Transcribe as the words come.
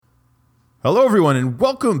Hello, everyone, and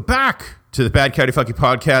welcome back to the Bad Catty Fucky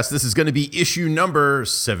Podcast. This is going to be issue number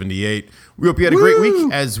 78. We hope you had a great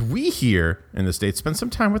week as we here in the States spend some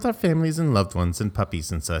time with our families and loved ones and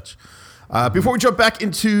puppies and such. Before we jump back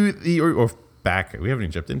into we haven't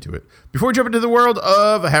even jumped into it. Before we jump into the world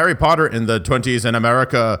of Harry Potter in the 20s in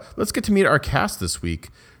America, let's get to meet our cast this week.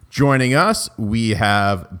 Joining us, we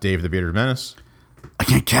have Dave the Bearded Menace. I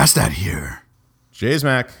can't cast that here. Jays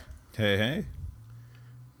Mac. Hey, hey.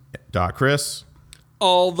 Doc Chris.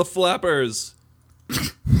 All the flappers.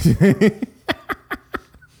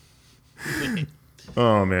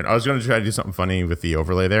 Oh, man. I was going to try to do something funny with the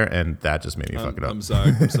overlay there, and that just made me fuck it up. I'm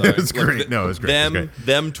sorry. It was great. No, it was great.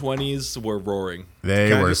 Them 20s were roaring. They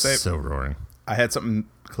Can I were just say- so roaring. I had something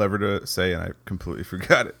clever to say and I completely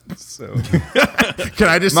forgot it. So Can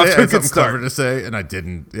I just say Not I to a had good something start. clever to say, and I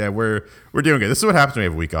didn't. Yeah, we're doing good. This is what happens when we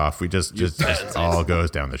have a week off. We just all goes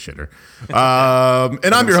down the shitter.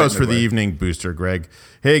 And I'm your host for the evening, Booster Greg.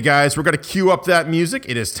 Hey, guys, we're going to cue up that music.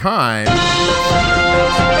 It is time.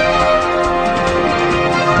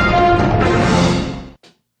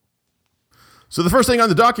 So the first thing on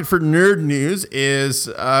the docket for nerd news is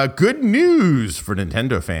good news for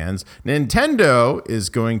Nintendo fans. Nintendo is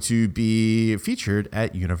going to be featured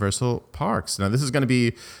at Universal Parks. Now, this is going to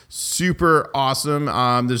be super awesome.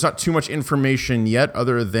 There's not too much information yet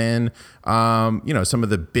other than, some of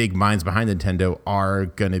the big minds behind Nintendo are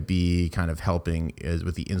going to be kind of helping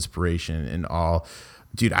with the inspiration and all.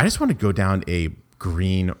 Dude, I just want to go down a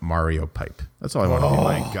green Mario pipe. That's all I want to do. Oh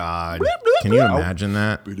my God. Can you imagine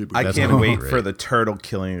that? I That's can't gonna be wait great. for the turtle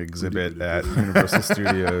killing exhibit at Universal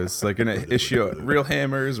Studios. They're going to issue real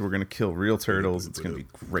hammers. We're going to kill real turtles. It's going to be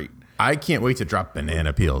great. I can't wait to drop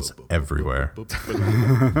banana peels everywhere. It's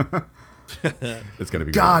gonna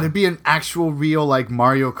be God, great. it'd be an actual real like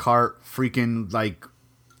Mario Kart freaking like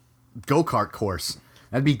go-kart course.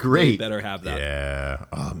 That'd be They great. better have that. Yeah.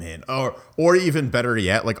 Oh man. Or even better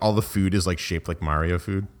yet, like all the food is like shaped like Mario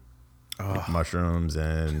food, like mushrooms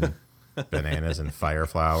and bananas and fire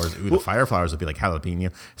flowers. Ooh, the fire flowers would be like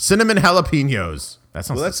jalapeno, cinnamon jalapenos. That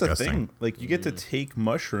sounds Well, that's disgusting. the thing. Like, you get to take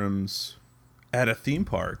mushrooms at a theme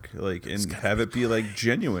park, like, and have it be like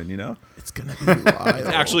genuine. You know, It's gonna be wild. It's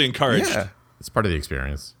actually encouraged. yeah, It's part of the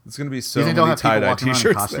experience. it's going to be You so think they'll many have people tie-dye walking around in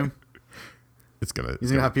t-shirts. costume? It's gonna. You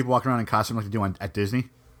think they'll have people walking around in costume like they do at Disney?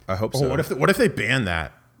 I hope Oh, so. what if they ban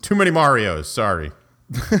that? Too many Marios. Sorry.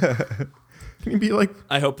 Can you be like?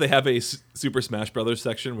 I hope they have a Super Smash Brothers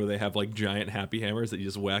section where they have like giant happy hammers that you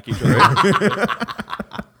just whack each other.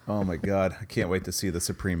 Oh my God, I can't wait to see the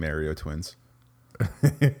Supreme Mario twins.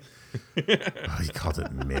 Oh, he called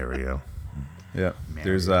it Mario. Yeah,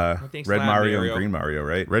 there's Thanks, Red Mario Mario. and Green Mario,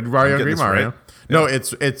 right? Red Mario, I'm Green getting this Mario. right? No,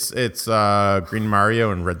 it's Green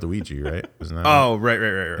Mario and Red Luigi, right? Isn't that? Oh, right.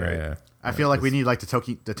 yeah. I feel like we need like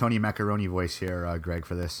the Tony Macaroni voice here, Greg,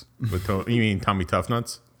 for this. You mean Tommy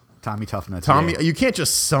Toughnuts? Tommy Toughnuts. Tommy, yeah. you can't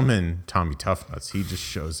just summon Tommy Toughnuts. He just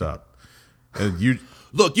shows up. You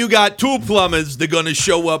Look, you got two plumbers. They're going to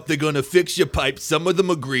show up. They're going to fix your pipes. Some of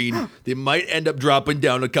them are green. They might end up dropping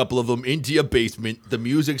down a couple of them into your basement. The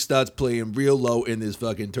music starts playing real low in this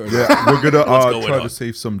fucking tournament. Yeah, we're gonna going try on? to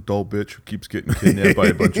save some dull bitch who keeps getting kidnapped by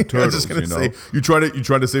a bunch of I was turtles. just gonna You know, say you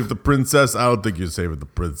try to save the princess. I don't think you're saving the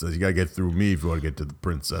princess. You gotta get through me if you want to get to the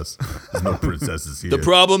princess. There's no princesses here. The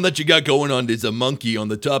problem that you got going on is a monkey on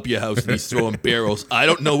the top of your house and he's throwing barrels. I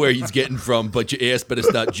don't know where he's getting from, but your ass better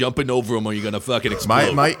start jumping over him or you're going to fucking explode.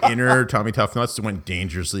 my inner Tommy Toughnuts went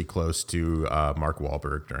dangerously close to Mark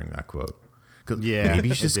Wahlberg during that quote. 'Cause Yeah, maybe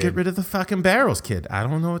you it should just did. get rid of the fucking barrels, kid. I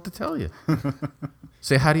don't know what to tell you.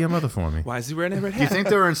 Say hi to your mother for me. Why is he wearing a red Do you hat? think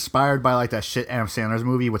they were inspired by like that shit Adam Sandler's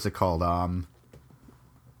movie? What's it called? Where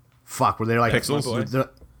they're like Pixels?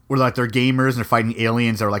 Where like they're gamers and they're fighting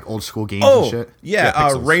aliens that are like old school games and oh shit. yeah,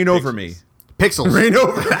 Pixels. Reign Over Me, Pixels. Reign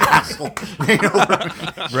over. Reign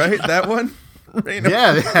over. right? That one.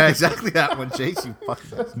 Yeah, exactly that one, Chase. You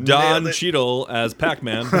fucking. Don Cheadle as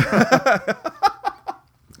Pac-Man.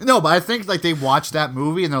 No, but I think like they watched that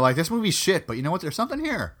movie and they're like, this movie's shit, but you know what? There's something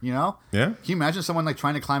here, you know? Yeah. Can you imagine someone like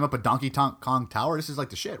trying to climb up a Donkey Kong tower? This is like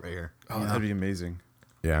the shit right here. Oh, that'd be amazing.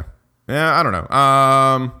 Yeah. Yeah, I don't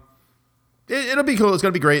know. It'll be cool. It's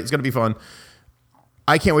going to be great. It's going to be fun.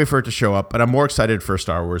 I can't wait for it to show up, but I'm more excited for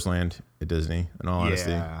Star Wars Land at Disney, in all honesty,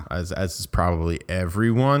 Yeah. as is probably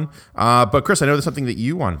everyone. But Chris, I know there's something that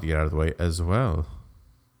you wanted to get out of the way as well.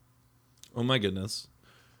 Oh my goodness.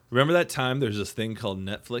 Remember that time there's this thing called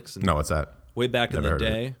Netflix? And No, what's that? way back in Never the heard of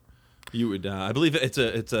day, you would, I believe it's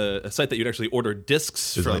a site that you'd actually order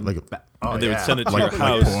discs Is from. like and they would send it to like your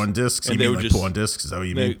house. porn discs? and You they mean would like just- porn discs? Is that what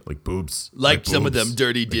you mean? Like boobs? like some of boobs? them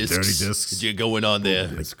dirty Like discs. dirty discs? that you're going on there.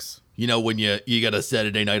 You know, when you got a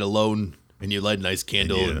Saturday night alone And you light a nice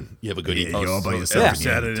candle and you have a good Yeah, evening. you're all by so yourself. every and you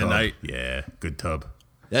have a Saturday tub. night. Yeah, good tub.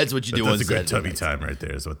 That's what you do on That's a good Saturday tubby nights. time right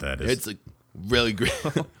there. Is what that is. It's a really great.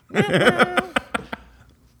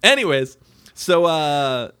 Anyways,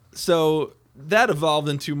 so that evolved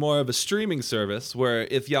into more of a streaming service where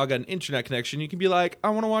if y'all got an internet connection, you can be like, I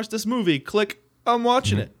want to watch this movie. Click, I'm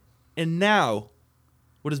watching it. And now,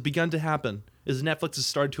 what has begun to happen is Netflix has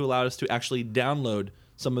started to allow us to actually download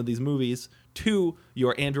some of these movies to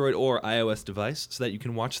your Android or iOS device so that you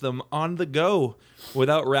can watch them on the go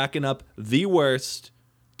without racking up the worst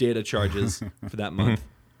data charges for that month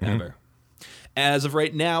ever. As of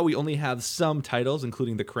right now, we only have some titles,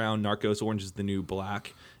 including The Crown, Narcos, Orange is the New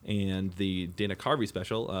Black, and the Dana Carvey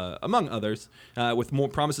special, among others, with more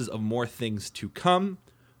promises of more things to come.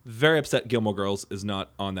 Very upset Gilmore Girls is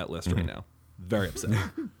not on that list right now. Very upset.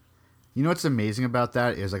 You know what's amazing about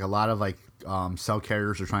that is like a lot of like cell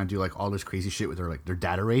carriers are trying to do like all this crazy shit with their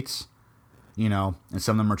data rates, you know, and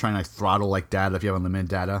some of them are trying to like throttle like data if you have unlimited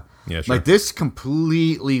data. Yeah, sure. Like this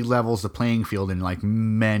completely levels the playing field in like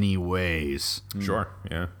many ways. Sure.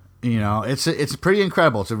 Yeah. You know, it's pretty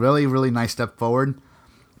incredible. It's a really, really nice step forward.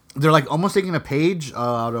 They're like almost taking a page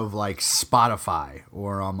out of like Spotify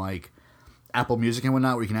or like Apple Music and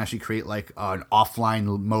whatnot, where you can actually create like an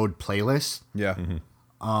offline mode playlist. Yeah.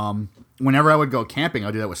 Whenever I would go camping,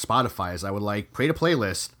 I'd do that with Spotify. Is I would like create a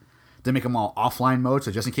playlist, then make them all offline mode,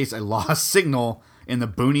 so just in case I lost signal in the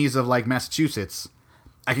boonies of like Massachusetts,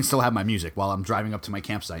 I can still have my music while I'm driving up to my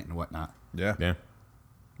campsite and whatnot. Yeah. Yeah.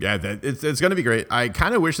 Yeah, it's going to be great. I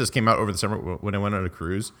kind of wish this came out over the summer when I went on a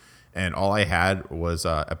cruise, and all I had was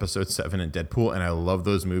episode 7 and Deadpool, and I love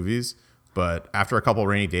those movies. But after a couple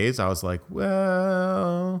rainy days, I was like,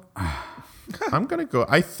 well, I'm going to go.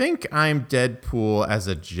 I think I'm Deadpool as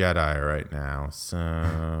a Jedi right now. So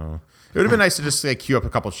it would have been nice to just like queue up a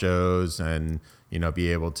couple shows and, you know,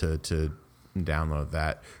 be able to download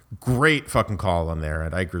that. Great fucking call on there.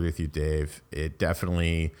 And I agree with you, Dave. It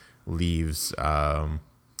definitely leaves not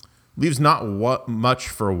much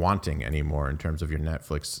for wanting anymore in terms of your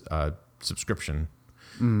Netflix subscription.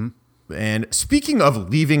 Mm-hmm. And speaking of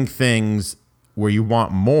leaving things where you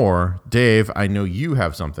want more, Dave, I know you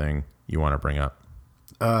have something you want to bring up.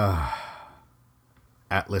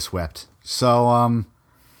 Atlas wept. So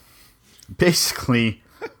basically,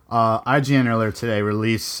 IGN earlier today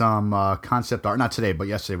released some concept art. Not today, but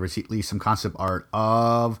yesterday released some concept art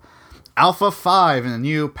of Alpha 5 in the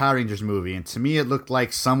new Power Rangers movie. And to me, it looked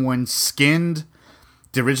like someone skinned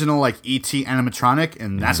the original like E.T. animatronic,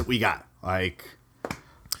 and that's what we got. Like,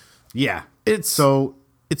 yeah. It's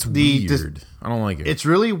weird. I don't like it. It's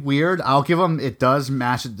really weird. I'll give them. It does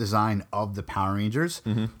match the design of the Power Rangers.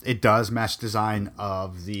 Mm-hmm. It does match the design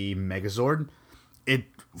of the Megazord. It,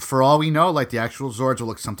 for all we know, like the actual Zords will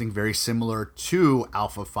look something very similar to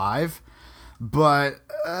Alpha 5, but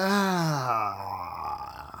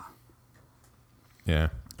yeah.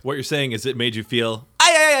 What you're saying is it made you feel,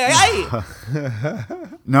 ay.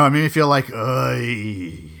 no, it made me feel like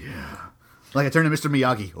I turned to Mr.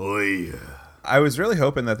 Miyagi. Oy. I was really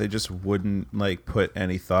hoping that they just wouldn't like put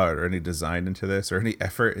any thought or any design into this or any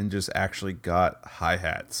effort and just actually got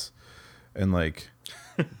hi-hats and like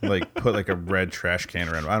put like a red trash can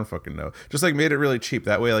around. I don't fucking know. Just like made it really cheap.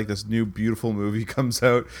 That way like this new beautiful movie comes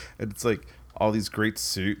out and it's like all these great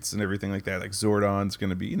suits and everything like that. Like Zordon's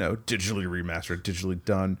going to be, you know, digitally remastered, digitally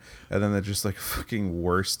done. And then they're just like fucking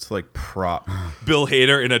worst like prop. Bill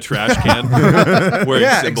Hader in a trash can wearing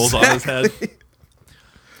symbols on his head.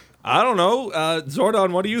 I don't know.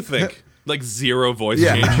 Zordon, what do you think? Like zero voice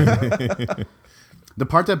change. The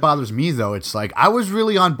part that bothers me, though, it's like I was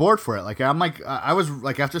really on board for it. Like I'm like I was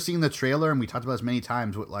like after seeing the trailer, and we talked about this many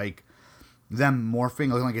times with like them morphing,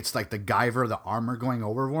 looking like it's like the Guyver, the armor going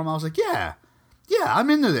over them. I was like, yeah,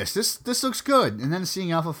 I'm into this. This looks good. And then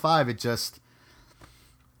seeing Alpha 5, it just,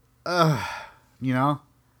 you know,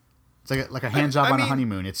 it's like a hand job on a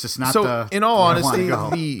honeymoon. It's just not so the. In all where I wanna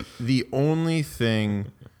honesty, go. the only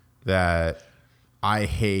thing that I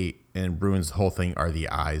hate and ruins the whole thing are the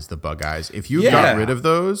eyes, the bug eyes. If you got rid of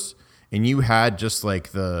those and you had just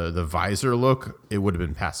like the visor look, it would have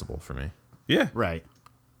been passable for me. Yeah. Right.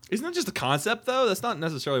 Isn't that just a concept, though? That's not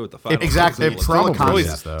necessarily what the 5 Exactly. looks It's like. still a Probably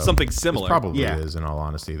concept. is, though. Something similar. It probably Yeah. is, in all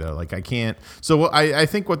honesty, though. Like, I can't. So, I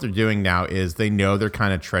think what they're doing now is they know they're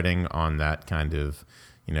kind of treading on that kind of,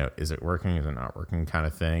 you know, is it working, is it not working kind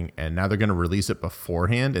of thing. And now they're going to release it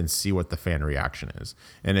beforehand and see what the fan reaction is.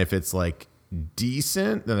 And if it's like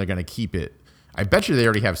decent, then they're going to keep it. I bet you they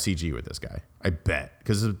already have CG with this guy. I bet.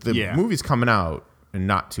 Because the movie's coming out in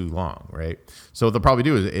not too long, right? So what they'll probably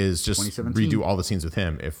do is just 2017. redo all the scenes with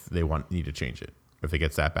him if they need to change it, if it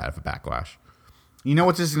gets that bad of a backlash. You know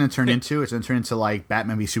what this is going to turn into? It's going to turn into like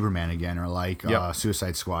Batman v Superman again, or like Yep.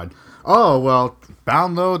 Suicide Squad. Oh well,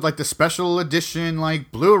 download like the special edition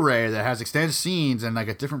like Blu-ray that has extended scenes and like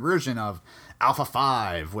a different version of Alpha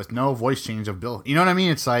 5 with no voice change of Bill. You know what I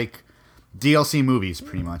mean? It's like DLC movies,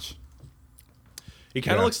 pretty much. He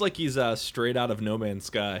kind of looks like he's straight out of No Man's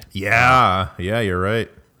Sky. Yeah, you're right.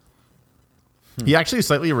 He actually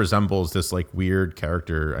slightly resembles this like weird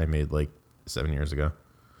character I made like 7 years ago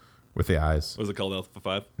with the eyes. Was it called Alpha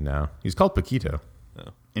 5? No, he's called Paquito.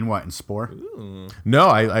 In what? In Spore? No,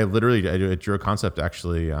 I literally I drew a concept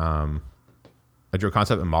actually. I drew a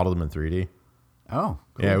concept and modeled him in 3D. Oh,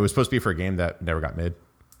 cool. Yeah, it was supposed to be for a game that never got made.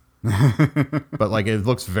 But like it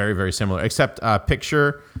looks very, very similar. Except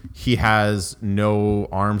picture he has no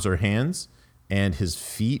arms or hands, and his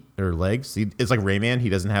feet or legs. It's like Rayman. He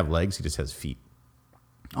doesn't have legs. He just has feet.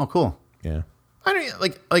 Oh, cool. Yeah. I don't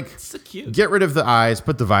like So cute. get rid of the eyes,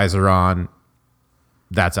 put the visor on.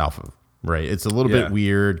 That's Alpha, right? It's a little Yeah. bit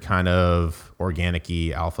weird, kind of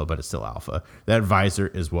organic-y Alpha, but it's still Alpha. That visor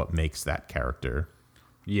is what makes that character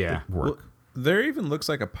Yeah. work. Well, there even looks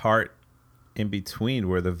like a part in between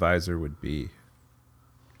where the visor would be.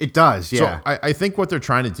 It does, yeah. So I think what they're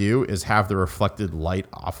trying to do is have the reflected light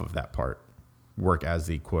off of that part work as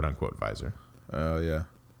the quote unquote visor. Oh yeah.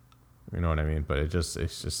 You know what I mean? But it's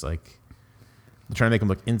just like they're trying to make them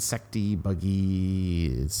look insecty, buggy.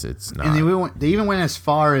 It's not. And they even went as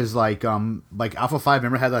far as like Alpha 5,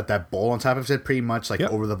 remember had that bowl on top of it pretty much like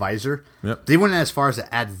Yep. over the visor? Yep. They went as far as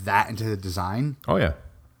to add that into the design Oh yeah.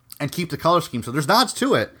 and keep the color scheme. So there's nods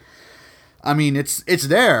to it. I mean, it's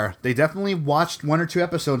there. They definitely watched 1 or 2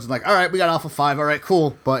 episodes and like, all right, we got Alpha 5. All right,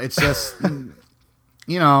 cool. But it's just,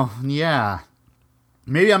 yeah.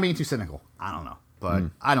 Maybe I'm being too cynical. I don't know. But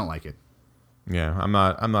I don't like it. Yeah, I'm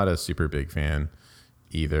not a super big fan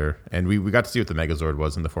either. And we got to see what the Megazord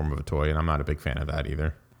was in the form of a toy, and I'm not a big fan of that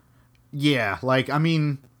either. Yeah, like, I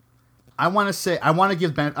mean, I want to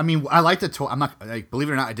give Ben. I mean, I like the toy. I'm not like, believe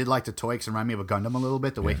it or not, I did like the toy because it reminded me of a Gundam a little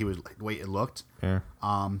bit. The way the way it looked. Yeah.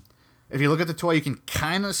 If you look at the toy, you can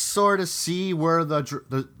kind of sort of see where the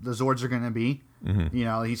Zords are going to be. Mm-hmm. You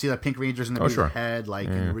know, you see that Pink Ranger's going to be sure. the head, like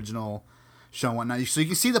in the original show and whatnot. So you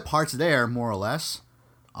can see the parts there more or less.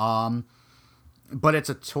 But it's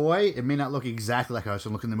a toy. It may not look exactly like how it's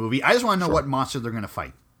going to look in the movie. I just want to know what monster they're going to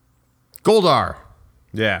fight. Goldar.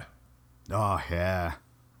 Yeah. Oh yeah,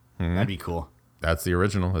 that'd be cool. That's the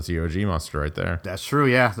original. That's the OG monster right there. That's true.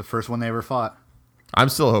 Yeah, the first one they ever fought. I'm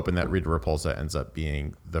still hoping that Rita Repulsa ends up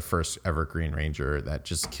being the first ever Green Ranger that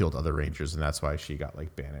just killed other Rangers, and that's why she got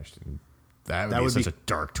like banished. And that would be such a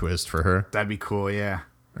dark twist for her. That'd be cool. Yeah.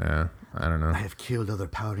 Yeah, I don't know. I have killed other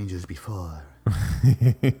Power Rangers before.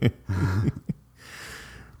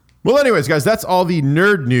 Well, anyways, guys, that's all the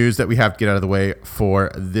nerd news that we have to get out of the way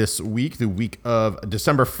for this week, the week of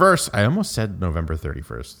December 1st. I almost said November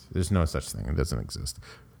 31st. There's no such thing. It doesn't exist.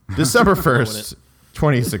 December 1st,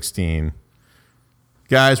 2016.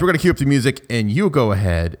 Guys, we're going to cue up the music, and you go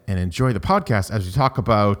ahead and enjoy the podcast as we talk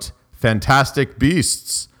about fantastic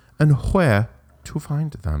beasts and where to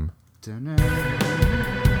find them.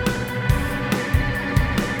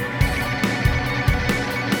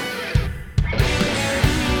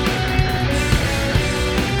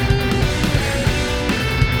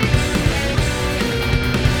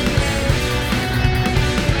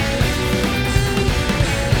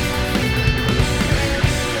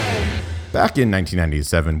 Back in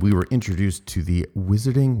 1997, we were introduced to the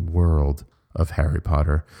wizarding world of Harry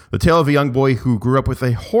Potter, the tale of a young boy who grew up with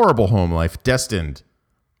a horrible home life destined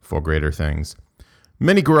for greater things.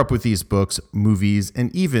 Many grew up with these books, movies,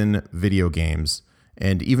 and even video games,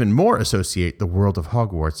 and even more associate the world of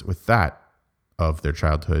Hogwarts with that of their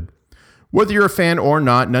childhood. Whether you're a fan or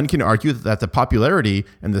not, none can argue that the popularity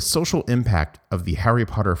and the social impact of the Harry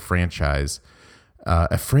Potter franchise,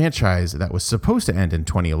 a franchise that was supposed to end in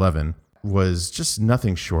 2011, was just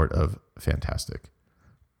nothing short of fantastic.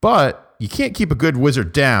 But you can't keep a good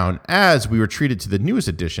wizard down, as we were treated to the newest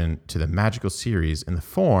addition to the magical series in the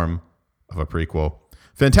form of a prequel.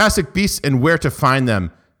 Fantastic Beasts and Where to Find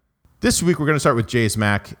Them. This week we're going to start with Jays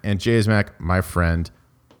Mac. And Jays Mac, my friend,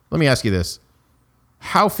 let me ask you this.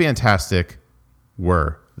 How fantastic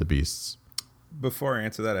were the beasts? Before I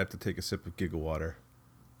answer that, I have to take a sip of giggle water.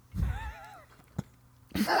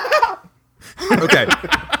 Okay.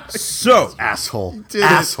 So Asshole.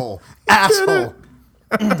 Asshole.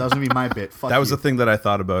 Doesn't be my bit. Fuck that was you. the thing that I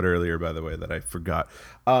thought about earlier, by the way, that I forgot.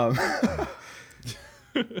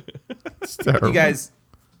 It's terrible. You guys,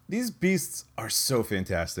 these beasts are so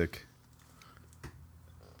fantastic.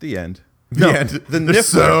 The end. Yeah, the they're Niffler.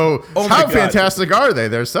 so Oh my how God. fantastic are they?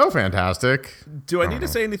 They're so fantastic. Do I need to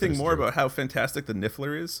say anything more about how fantastic the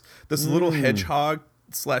Niffler is? This little hedgehog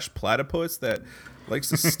 / platypus that likes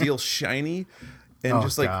to steal shiny and Oh,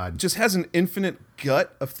 just like God. just has an infinite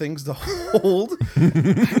gut of things to hold.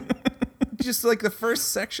 Just like the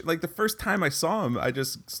first section, like the first time I saw him, I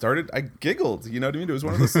giggled. You know what I mean? It was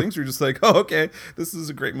one of those things where you're just like, oh, okay, this is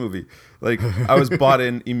a great movie. Like I was bought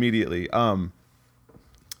in immediately.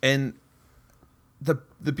 And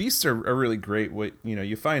the beasts are really great.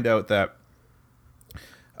 You find out that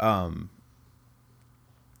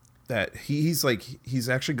that he's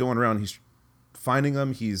actually going around, he's finding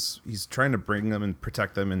them, he's trying to bring them and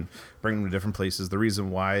protect them and bring them to different places. The reason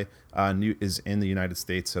why Newt is in the United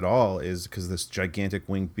States at all is because this gigantic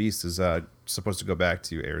winged beast is supposed to go back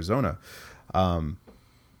to Arizona.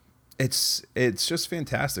 It's just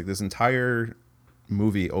fantastic. This entire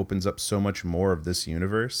movie opens up so much more of this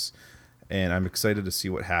universe, and I'm excited to see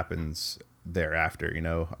what happens thereafter.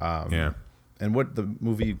 Yeah. And what the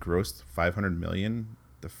movie grossed, $500 million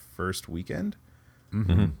the first weekend.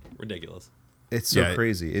 Ridiculous. It's so Yeah,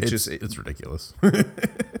 crazy. It's ridiculous.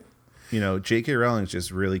 J.K. Rowling's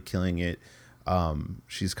just really killing it.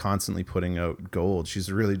 She's constantly putting out gold. She's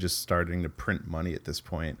really just starting to print money at this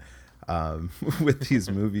point with these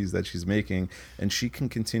movies that she's making, and she can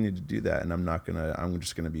continue to do that. And I'm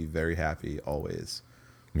just gonna be very happy always.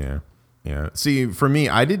 Yeah. Yeah. See, for me,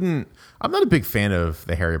 I'm not a big fan of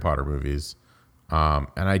the Harry Potter movies. And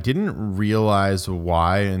I didn't realize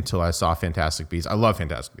why until I saw Fantastic Beasts. I love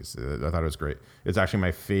Fantastic Beasts. I thought it was great. It's actually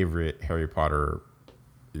my favorite Harry Potter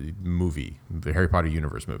movie, the Harry Potter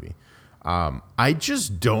universe movie. I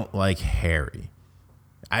just don't like Harry.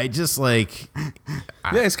 I just like... Yeah,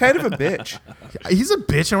 it's kind of a bitch. He's a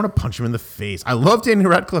bitch. I want to punch him in the face. I love Daniel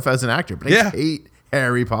Radcliffe as an actor, but I Yeah. hate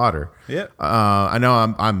Harry Potter. Yeah. I know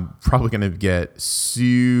I'm probably going to get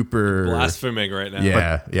super... Blaspheming right now.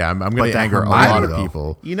 Yeah, yeah. I'm going But to anger a Hermione, lot of though.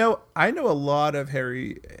 people. I know a lot of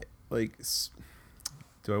Harry, like,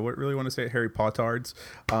 do I really want to say it? Harry Pottards?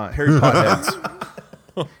 Harry Potheads.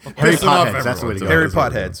 Harry Piss them off, Potheads. that's the way to go. Harry That's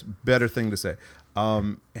what it Potheads. Better thing to say.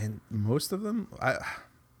 And most of them,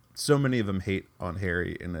 so many of them hate on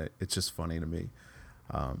Harry, and it's just funny to me.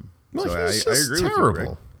 Well, So he's I just agree with you, terrible.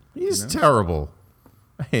 Rick. He's terrible.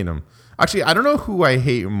 I hate him. Actually, I don't know who I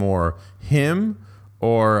hate more, him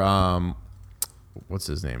or what's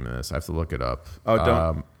his name in this? I have to look it up. Oh,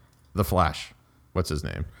 don't- the Flash. What's his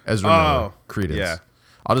name? Ezra Oh, Miller. Credence. yeah.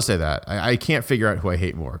 I'll just say that. I can't figure out who I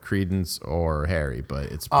hate more, Credence or Harry, but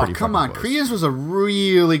it's Oh, pretty come fucking on. close. Credence was a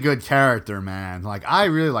really good character, man. Like, I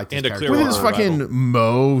really liked his And a character. With clear his Revival. fucking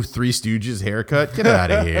Mo Three Stooges haircut. Get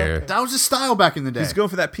out of here. That was his style back in the day. He's going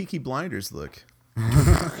for that Peaky Blinders look.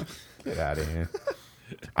 Get out of here.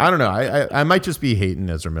 I don't know. I might just be hating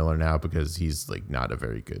Ezra Miller now because he's like not a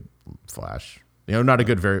very good Flash. Not a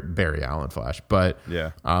good Barry Allen Flash. But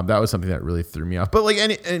Yeah. that was something that really threw me off. But like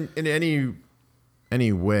in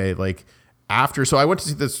any way, like after, so I went to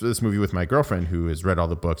see this movie with my girlfriend who has read all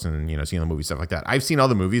the books and seen the movie stuff like that. I've seen all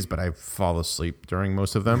the movies, but I fall asleep during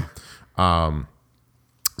most of them.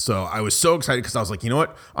 So I was so excited because I was like, you know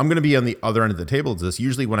what? I'm going to be on the other end of the table to this.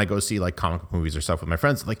 Usually when I go see like comic book movies or stuff with my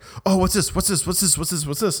friends, like, oh, what's this? What's this? What's this? What's this?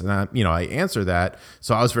 What's this? And I answer that.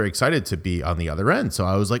 So I was very excited to be on the other end. So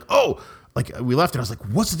I was like, oh, like we left and I was like,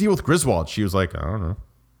 what's the deal with Griswold? She was like, I don't know.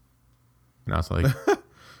 And I was like,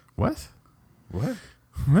 what? What?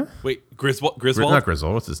 Wait, Griswold? Not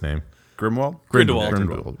Griswold. What's his name? Grimwald?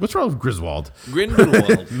 Grindelwald. What's wrong with Griswold?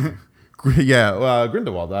 Grindelwald. Yeah,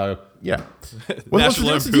 Grindelwald. Yeah. What's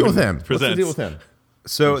the deal with him? What's the presents. deal with him?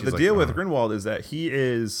 So She's the like, deal "Oh." with Grindelwald is that he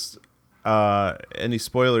is any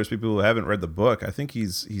spoilers, people who haven't read the book, I think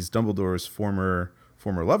he's Dumbledore's former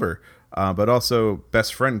lover, but also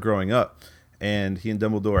best friend growing up. And he and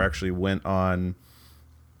Dumbledore actually went on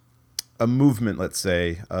a movement, let's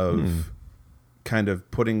say, of kind of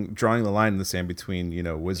drawing the line in the sand between,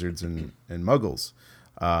 wizards and muggles.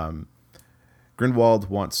 Grindelwald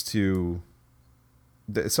wants to...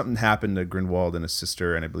 Something happened to Grindelwald and his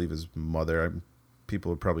sister, and I believe his mother.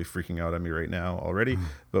 People are probably freaking out on me right now already,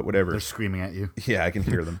 but whatever. They're screaming at you. Yeah, I can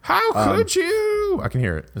hear them. How could you? I can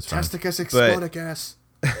hear it. It's fine. Testicus explodicus.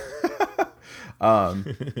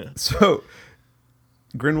 So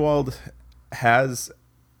Grindelwald has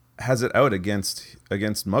it out against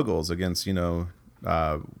muggles, against,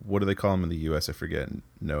 what do they call them in the US? I forget.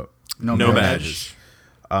 No Nomads.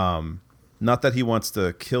 Not that he wants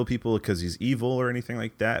to kill people because he's evil or anything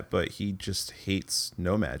like that, but he just hates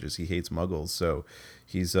no-mages. He hates muggles. So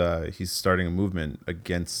he's starting a movement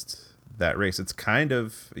against that race. It's kind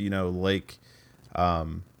of, like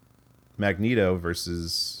Magneto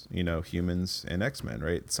versus humans and X-Men,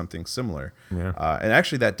 right? Something similar. Yeah. And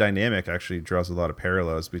actually, that dynamic actually draws a lot of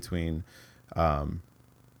parallels between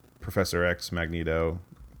Professor X, Magneto,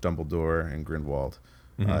 Dumbledore, and Grindelwald.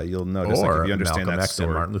 You'll notice Or if you understand Malcolm that X and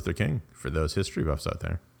story. Martin Luther King, for those history buffs out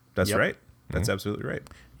there. That's Yep. right. That's absolutely right.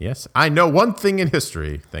 Yes, I know one thing in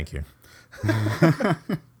history. Thank you.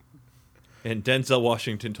 And Denzel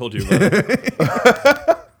Washington told you about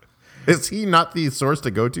it. Is he not the source to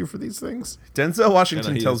go to for these things? Denzel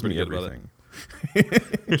Washington he is tells me pretty good about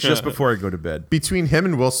everything. Just before I go to bed. Between him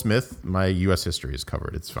and Will Smith, my U.S. history is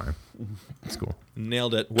covered. It's fine. It's cool.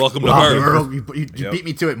 Nailed it. Welcome to Wow, Harvard. Earl, you Yep. beat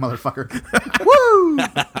me to it, motherfucker.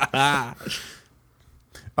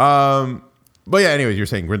 But yeah, anyways, you're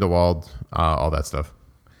saying Grindelwald, all that stuff.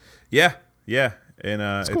 Yeah.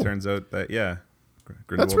 And cool. it turns out that,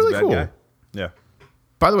 Grindelwald's really a bad cool. guy. Yeah.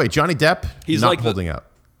 By the way, Johnny Depp, He's not like the- holding up.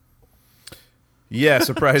 Yeah,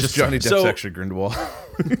 surprise! Johnny Depp's So- actually Grindelwald.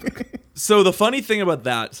 So the funny thing about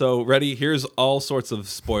that, so ready, here's all sorts of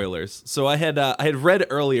spoilers. So I had read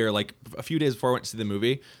earlier, like a few days before I went to see the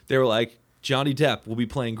movie, they were like, Johnny Depp will be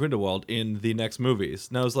playing Grindelwald in the next movies.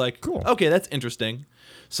 And I was like, Cool. Okay, that's interesting.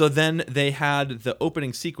 So then they had the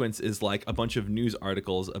opening sequence is like a bunch of news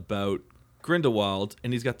articles about Grindelwald,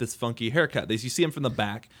 and he's got this funky haircut. You see him from the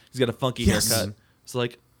back. He's got a funky Yes. haircut. It's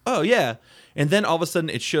like, oh yeah. And then all of a sudden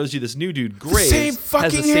it shows you this new dude, Graves, same has fucking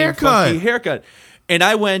the same haircut. funky haircut. And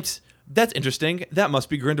I went, that's interesting. That must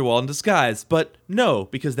be Grindelwald in disguise. But no,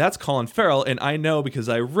 because that's Colin Farrell, and I know because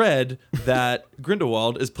I read that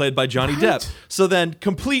Grindelwald is played by Johnny Depp. So then,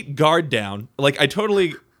 complete guard down. Like, I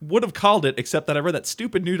totally would have called it, except that I read that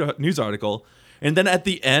stupid news article. And then at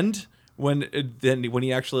the end, when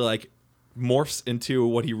he actually, like, morphs into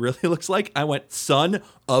what he really looks like, I went, son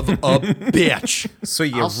of a bitch. So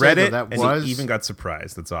you I'll say read though, it, that and was- you even got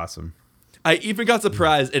surprised. That's awesome. I even got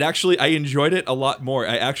surprised. I enjoyed it a lot more.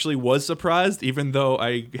 I actually was surprised, even though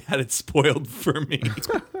I had it spoiled for me.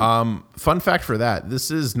 Fun fact for that: this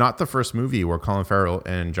is not the first movie where Colin Farrell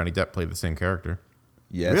and Johnny Depp played the same character.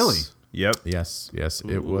 Yes. Really? Yep. Yes,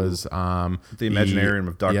 it was The Imaginarium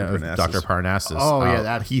of Dr. Parnassus. Dr. Parnassus. Oh, yeah,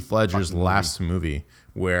 that Heath Ledger's fucking last movie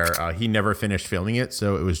where he never finished filming it.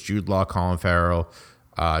 So it was Jude Law, Colin Farrell,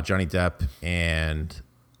 Johnny Depp, and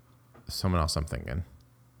someone else I'm thinking.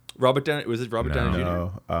 Robert Downey Downey Jr.?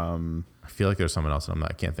 No. I feel like there's someone else, and I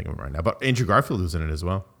can't think of it right now. But Andrew Garfield was in it as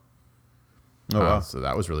well. Oh, wow. So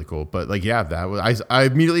that was really cool. But like, yeah, that was I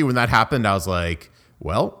immediately when that happened, I was like,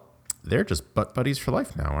 well, they're just butt buddies for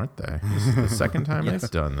life now, aren't they? This is the second time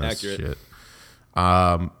they've done this Accurate. shit.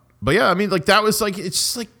 But yeah, I mean, like that was like it's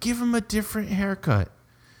just like give him a different haircut.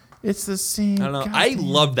 It's the same. I don't know. I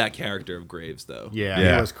loved that character of Graves, though. Yeah,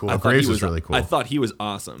 Yeah. he was cool. I thought Graves he was really cool. I thought he was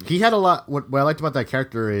awesome. He had a lot. What I liked about that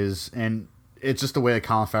character is, and it's just the way that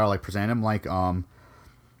Colin Farrell like presented him. Like,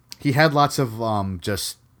 he had lots of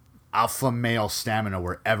just alpha male stamina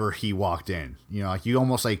wherever he walked in. You know, like you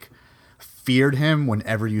almost like feared him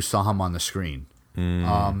whenever you saw him on the screen.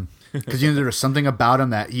 Because there was something about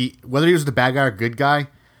him that whether he was the bad guy or good guy,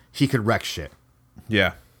 he could wreck shit.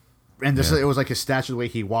 Yeah. And this it was like his stature, the way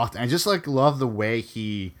he walked, and I just like love the way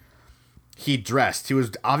he dressed. He was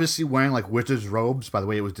obviously wearing like wizard's robes by the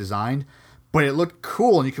way it was designed, but it looked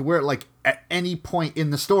cool, and you could wear it like at any point in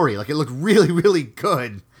the story. Like it looked really, really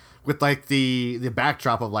good with like the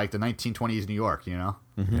backdrop of like the 1920s New York. You know?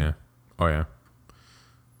 Yeah. Oh yeah.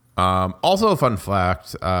 Also a fun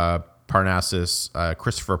fact: Parnassus,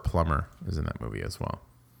 Christopher Plummer is in that movie as well.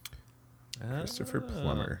 Christopher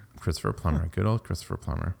Plummer. Christopher Plummer, good old Christopher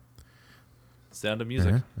Plummer. Sound of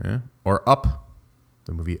Music. Yeah. Or Up,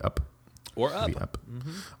 the movie Up. Or Up. Movie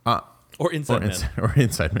Up. Or Inside Man. Or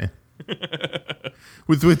Inside Man.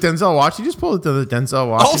 with Denzel Washington, you just pulled it to the Denzel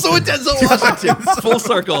Washington. Also with Denzel Washington. Full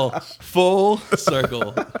circle. Full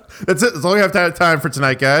circle. That's it. That's all we have time for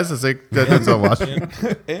tonight, guys. Let's take Denzel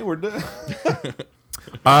Washington. And we're done.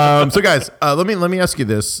 So, guys, let me ask you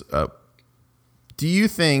this: do you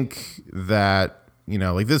think that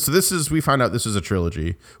like this? So this is we found out this is a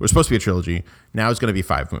trilogy. It was supposed to be a trilogy. Now it's going to be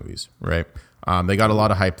 5 movies, right? They got a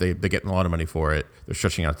lot of hype. They're getting a lot of money for it. They're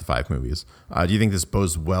stretching out to 5 movies. Do you think this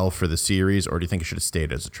bodes well for the series, or do you think it should have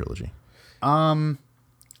stayed as a trilogy?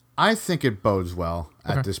 I think it bodes well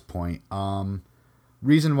at this point.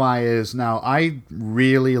 Reason why is now I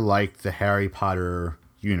really liked the Harry Potter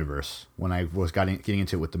universe when I was getting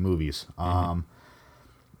into it with the movies.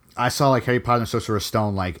 I saw like Harry Potter and the Sorcerer's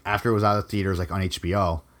Stone like after it was out of theaters like on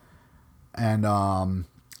HBO, and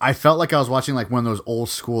I felt like I was watching like one of those old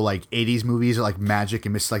school like 80s movies or like Magic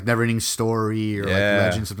and Mystery, like Neverending Story or like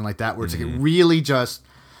Legend, something like that, where it's like it really just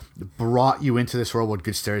brought you into this world with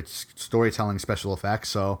good storytelling, special effects.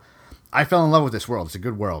 So I fell in love with this world. It's a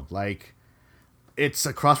good world. Like, it's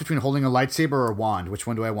a cross between holding a lightsaber or a wand. Which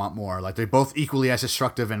one do I want more? Like, they're both equally as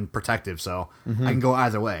destructive and protective, so I can go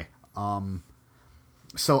either way.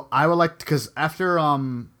 So I would like, because after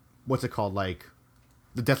what's it called, like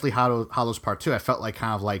the Deathly Hallows Part 2, I felt like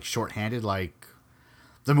kind of like shorthanded. Like,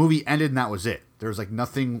 the movie ended and that was it. There was like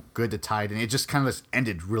nothing good to tie it in. It just kind of just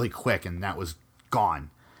ended really quick and that was gone.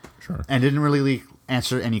 Sure. And didn't really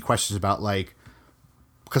answer any questions about, like,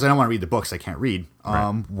 because I don't want to read the books, I can't read.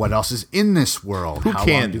 What else is in this world? Who How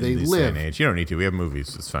can long do they in this live? day and age? You don't need to. We have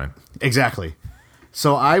movies. It's fine. Exactly.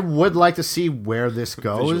 So I would like to see where this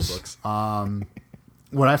goes. books.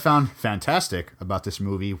 What I found fantastic about this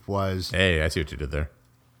movie was Hey, I see what you did there.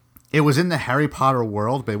 it was in the Harry Potter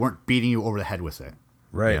world, but they weren't beating you over the head with it.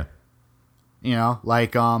 Right. Yeah. You know,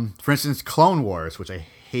 like, for instance, Clone Wars, which I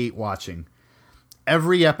hate watching.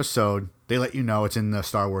 Every episode, they let you know it's in the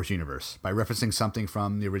Star Wars universe by referencing something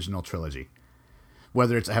from the original trilogy.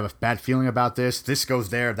 Whether it's I have a bad feeling about this goes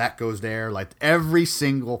there, that goes there. Like, every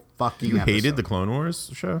single fucking You episode. hated the Clone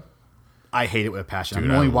Wars show? I hate it with a passion. Dude,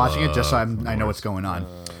 I'm only I watching it just so love I know what's going on.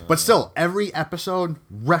 But still, every episode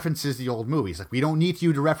references the old movies. Like, we don't need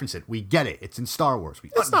you to reference it. We get it. It's in Star Wars. We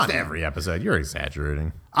It's not understand. every episode. You're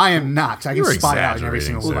exaggerating. I am not, 'cause I can You're spot it out in every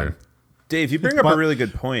exaggerating, single sir. one. Dave, you bring up But- a really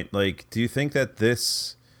good point. Like, do you think that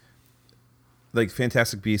this, like,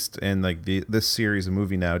 Fantastic Beast and like this series of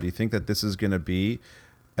movie now, do you think that this is going to be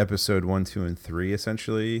episode 1, 2, and 3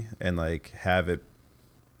 essentially, and like have it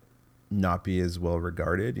not be as well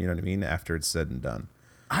regarded? You know what I mean? After it's said and done.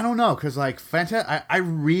 I don't know, because, like, I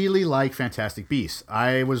really like Fantastic Beasts.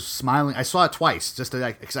 I was smiling. I saw it twice just to,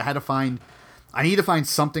 like, because I need to find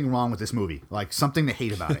something wrong with this movie, like something to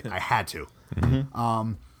hate about it. I had to.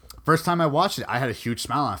 First time I watched it, I had a huge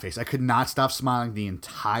smile on my face. I could not stop smiling the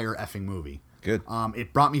entire effing movie. Good.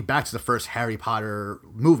 It brought me back to the first Harry Potter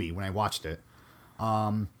movie when I watched it.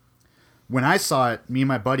 When I saw it, me and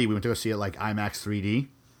my buddy, we went to go see it like IMAX 3D.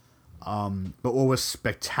 But what was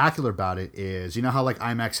spectacular about it is, you know how like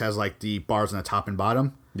IMAX has like the bars on the top and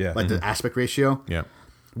bottom? Yeah. Like the aspect ratio? Yeah.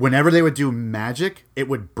 Whenever they would do magic, it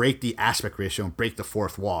would break the aspect ratio and break the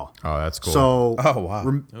fourth wall. Oh, that's cool. So, Oh, wow.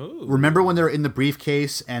 Remember when they were in the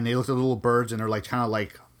briefcase and they looked at the little birds and they're like kind of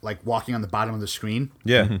like walking on the bottom of the screen?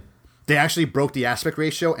 Yeah. They actually broke the aspect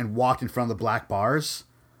ratio and walked in front of the black bars,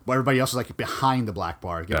 while everybody else was like behind the black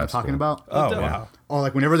bar. You know what I'm That's talking cool. about? Oh, dope. wow. Or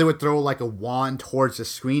like whenever they would throw like a wand towards the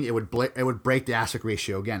screen, it would break the aspect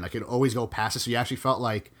ratio again. Like, it would always go past it, so you actually felt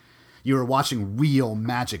like you were watching real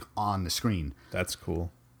magic on the screen. That's cool.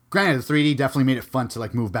 Granted, the 3D definitely made it fun to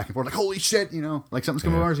like move back and forth, like, holy shit, you know, like something's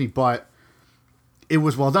coming towards me. But it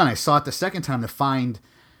was well done. I saw it the second time to find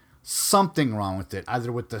something wrong with it,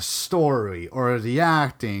 either with the story or the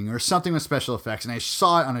acting or something with special effects. And I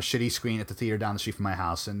saw it on a shitty screen at the theater down the street from my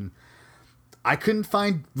house, and I couldn't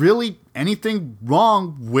find really anything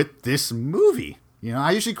wrong with this movie. You know,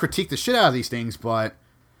 I usually critique the shit out of these things, but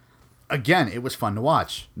again, it was fun to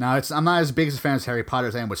watch. Now, I'm not as big as a fan of Harry Potter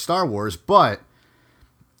as I am with Star Wars, but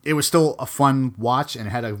it was still a fun watch, and it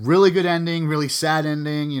had a really good ending, really sad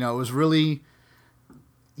ending. You know, it was really,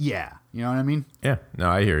 yeah, you know what I mean? Yeah, no,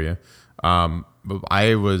 I hear you. But I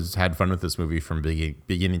had fun with this movie from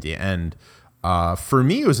beginning to end. For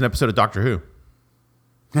me, it was an episode of Doctor Who.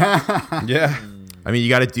 Yeah. I mean, you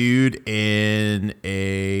got a dude in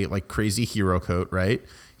a like crazy hero coat, right?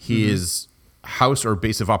 His house or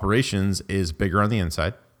base of operations is bigger on the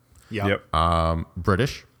inside. Yep.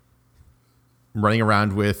 British, running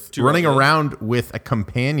around with Two-row, a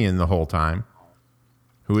companion the whole time,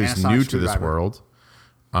 who is And a sonic new to this screwdriver. world.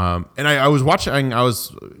 And I was watching. I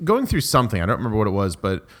was going through something. I don't remember what it was,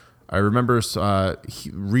 but I remember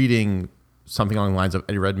reading something along the lines of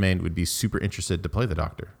Eddie Redmayne would be super interested to play the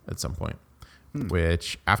Doctor at some point.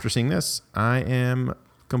 Which, after seeing this, I am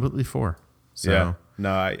completely for. So, Yeah. No,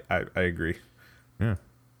 I agree. yeah.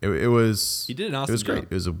 It was. He did an awesome It was great.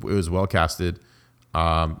 job. It was well casted.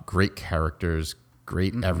 Great characters.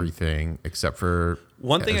 Great everything except for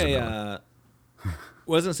One thing Ezra I Miller.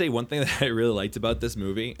 wasn't say one thing that I really liked about this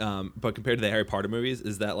movie, but compared to the Harry Potter movies,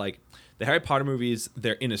 is that like the Harry Potter movies,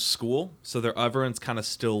 they're in a school, so everyone's kind of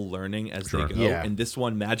still learning as Sure. they go. Yeah. And this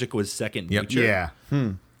one, magic was second Yep. nature.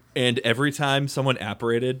 Yeah. And every time someone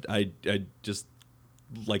apparated, I just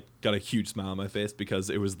like got a huge smile on my face because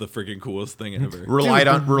it was the freaking coolest thing ever. relied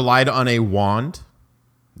on a wand.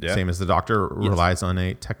 Yeah. Same as the Doctor relies on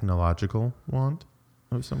a technological wand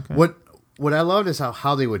of some kind. What I loved is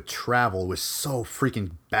how they would travel was so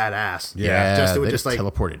freaking badass. Yeah, it would they just like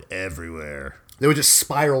teleported everywhere. they would just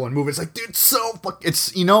spiral and move. It's like, dude,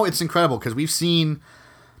 it's it's incredible because we've seen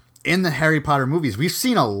in the Harry Potter movies, we've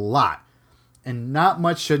seen a lot and not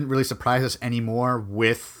much shouldn't really surprise us anymore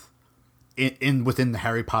within the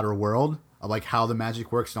Harry Potter world of like how the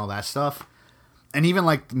magic works and all that stuff. And even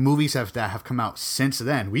like the movies that have come out since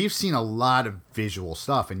then, we've seen a lot of visual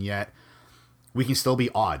stuff, and yet we can still be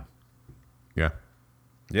awed. Yeah.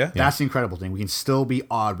 Yeah. That's the incredible thing. We can still be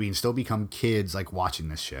awed. We can still become kids like watching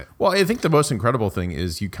this shit. Well, I think the most incredible thing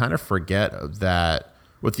is you kind of forget that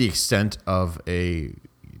what the extent of a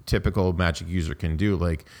typical magic user can do.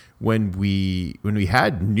 Like when we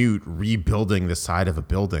had Newt rebuilding the side of a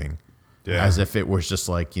building as if it was just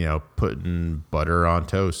like, putting butter on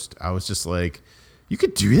toast. I was just like, you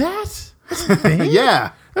could do that? That's a thing?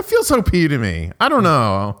 Yeah. That feels OP to me. I don't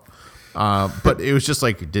know. But it was just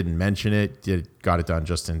like, didn't mention it, got it done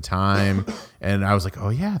just in time. And I was like, oh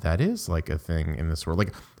yeah, that is like a thing in this world.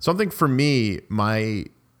 Like something for me, my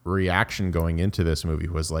reaction going into this movie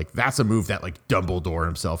was like, that's a move that like Dumbledore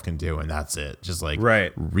himself can do. And that's it. Just like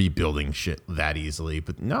rebuilding shit that easily.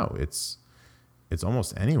 But no, it's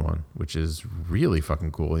almost anyone, which is really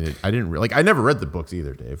fucking cool. I never read the books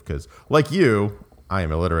either, Dave, because like you, I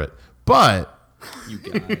am illiterate, but You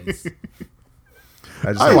guys.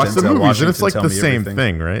 I watch the movies, and it's like the same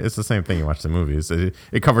thing, right? It's the same thing. You watch the movies. It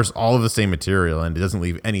covers all of the same material, and it doesn't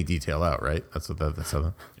leave any detail out, right? That's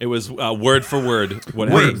how It was word for word what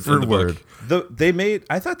happened in the book.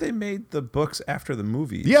 I thought they made the books after the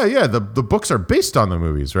movies. Yeah. The books are based on the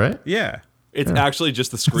movies, right? Yeah. It's actually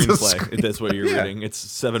just the screenplay. That's what you're reading. It's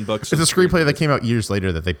 7 books. It's a screenplay that came out years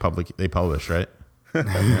later that they published, right?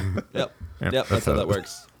 Yep, that's how that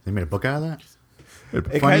works. They made a book out of that?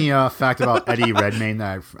 Funny fact about Eddie Redmayne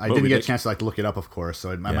that I didn't get a chance to like look it up, of course, so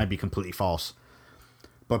it might be completely false.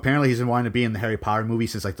 But apparently he's been wanting to be in the Harry Potter movie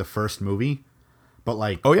since like the first movie. But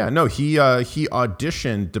like, oh yeah, no, he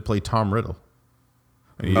auditioned to play Tom Riddle.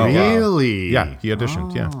 Really? Yeah, he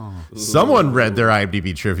auditioned. Yeah, someone read their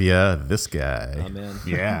IMDb trivia. This guy. Oh man.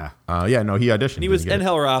 Yeah. Yeah, no, he auditioned. And he was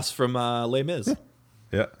Angel Ross from Les Mis.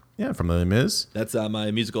 Yeah. From Les Mis. That's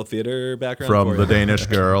my musical theater background. From The Danish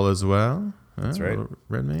Girl as well. That's right.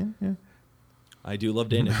 Redmayne. Yeah. I do love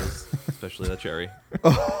Danishes, especially that cherry.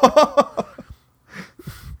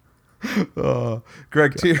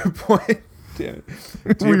 Greg, to your point. Damn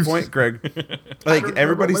it. To your point, Greg. Like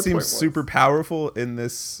everybody seems super powerful in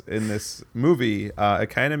this movie. It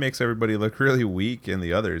kind of makes everybody look really weak in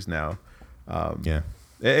the others now.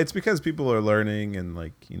 It's because people are learning and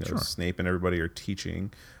like Snape and everybody are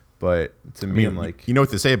teaching. But to me, I'm like, you know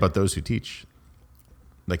what to say about those who teach?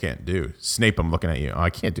 They can't do. Snape, I'm looking at you. Oh,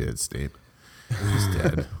 I can't do that, Snape. He's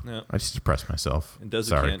dead. No. I just depressed myself. And does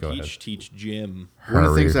Sorry, can't go teach Jim. One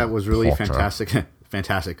of the things Harry that was really Potter.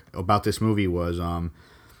 fantastic about this movie was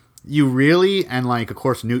you really, and like of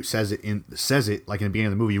course Newt says it like in the beginning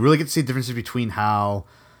of the movie, you really get to see the differences between how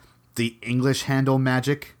the English handle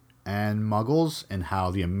magic and muggles and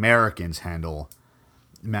how the Americans handle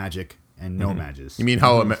magic and no mages. You mean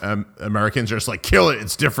how Americans are just like, kill it,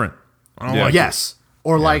 it's different. I don't like it. Yes.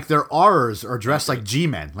 Or like their R's are dressed like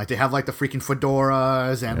G-men. Like they have like the freaking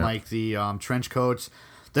fedoras and like the trench coats.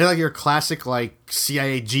 They're like your classic like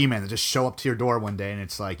CIA G-men that just show up to your door one day and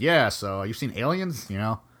it's like, yeah, so you've seen Aliens,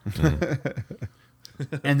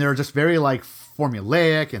 And they're just very like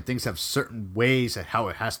formulaic and things have certain ways at how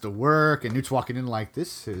it has to work. And Newt's walking in like,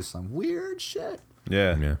 this is some weird shit.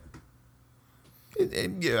 yeah.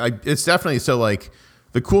 It's definitely so. Like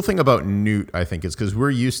the cool thing about Newt, I think, is because we're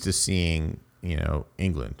used to seeing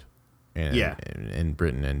England and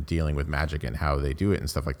Britain and dealing with magic and how they do it and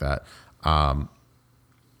stuff like that. And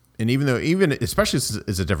even especially since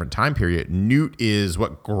it's a different time period, Newt is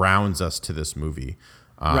what grounds us to this movie.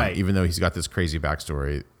 Right. Even though he's got this crazy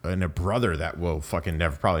backstory and a brother that we'll fucking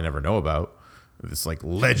probably never know about. This like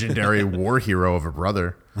legendary war hero of a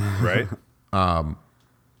brother. Right.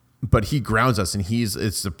 But he grounds us, and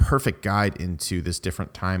it's the perfect guide into this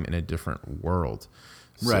different time in a different world.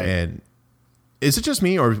 Right. And is it just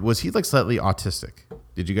me, or was he like slightly autistic?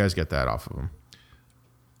 Did you guys get that off of him?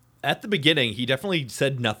 At the beginning, he definitely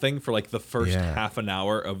said nothing for like the first Yeah. half an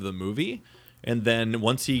hour of the movie. And then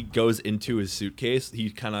once he goes into his suitcase,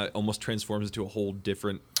 he kind of almost transforms into a whole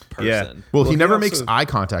different person. Yeah. Well, Well, he he never also- makes eye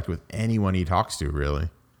contact with anyone he talks to, really.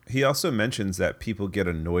 He also mentions that people get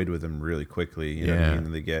annoyed with him really quickly. You know what I Yeah.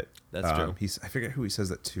 mean? They get That's true. I forget who he says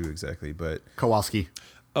that to exactly, but Kowalski.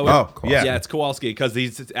 Oh, yeah. Yeah, it's Kowalski because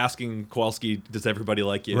he's asking Kowalski, does everybody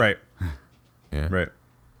like you? right, Yeah. right.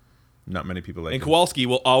 Not many people like And him. Kowalski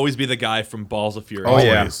will always be the guy from Balls of Fury. Oh,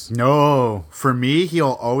 yeah. Always. No, for me,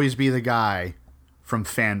 he'll always be the guy from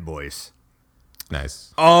Fanboys.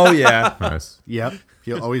 Nice. Oh yeah. Nice. Yep,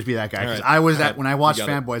 he'll always be that guy. 'Cause All right. I was All that right. when I watched You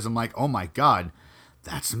got it. Fanboys, I'm like, oh my god,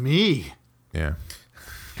 that's me. Yeah.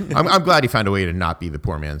 I'm glad he found a way to not be the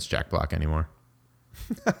poor man's Jack Black anymore.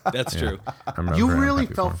 That's true. You I'm really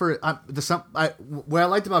happy felt for him. what I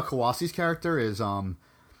liked about Kowalski's character is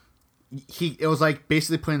it was like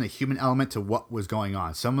basically putting the human element to what was going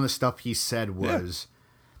on. Some of the stuff he said was,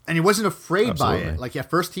 and he wasn't afraid by Absolutely. it. Like at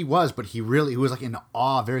first he was, but he was like in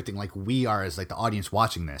awe of everything, like we are as like the audience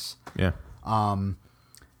watching this. Yeah. And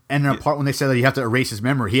in a part when they said that you have to erase his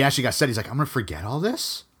memory, he actually got said, he's like, I'm gonna forget all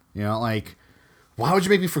this. You know, like, why would you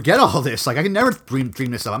make me forget all this? Like I can never dream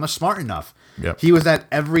this up. I'm not smart enough. Yep. He was that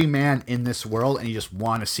every man in this world, and you just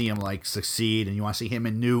want to see him like succeed, and you want to see him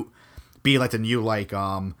and Newt be like the new like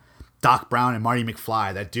Doc Brown and Marty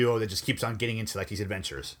McFly, that duo that just keeps on getting into like these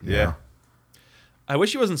adventures. Yeah. I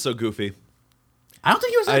wish he wasn't so goofy. I don't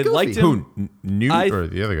think he was that I goofy. liked him. Who? Newt I- or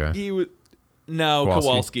the other guy?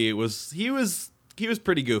 Kowalski was he was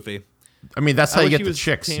pretty goofy. I mean, that's I how you wish get he the was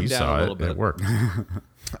chicks. tamed You down saw a it. little bit. It worked.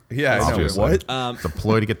 Yeah, I know. Obviously. What? It's a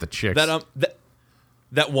ploy to get the chicks.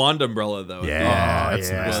 That wand umbrella though. yeah, Oh, that's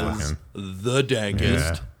yeah. nice was looking. the dankest.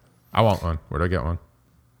 Yeah. I want one. Where do I get one?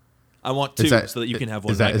 I want two so that you can have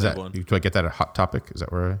one. Is that, and I is can have that, one. do I get that at Hot Topic? Is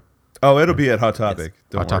that where Oh, it'll be at Hot Topic.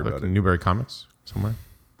 Don't Hot worry Topic, about it. Newberry Comics somewhere?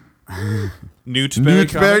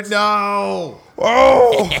 Newtberry Comics? no.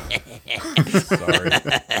 Oh, Sorry.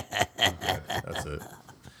 That's it.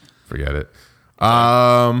 Forget it.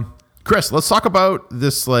 Chris, let's talk about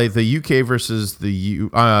this, like the UK versus the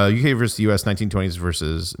UK versus the US 1920s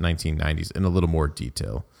versus 1990s in a little more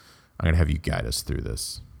detail. I'm gonna have you guide us through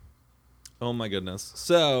this. Oh my goodness.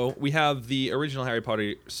 So we have the original Harry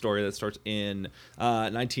Potter story that starts in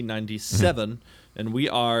 1997, and we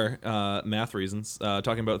are, math reasons,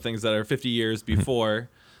 talking about things that are 50 years before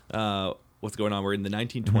what's going on. We're in the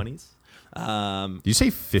 1920s. Did you say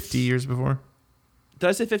 50 years before? Did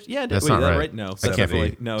I say 50? Yeah, That's wait, not that right. No, That can't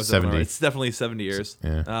be. No, it's 70. It's definitely 70 years.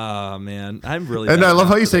 Yeah. Oh man, I'm really. And bad I at love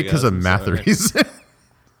how math you say today, because of guys. I'm math sorry. reasons.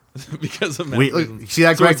 Because of math We reasons. see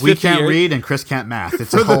that, So Greg. it's We 50 can't years? read and Chris can't math.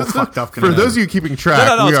 It's a whole fucked up. For those of you keeping track,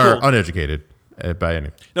 No, we it's are cool. uneducated by any.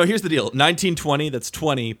 No, here's the deal. 1920, that's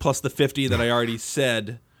 20, plus the 50 that I already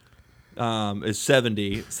said is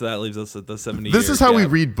 70. So that leaves us at the 70 This year is how we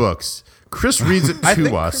gap. read books. Chris reads it I think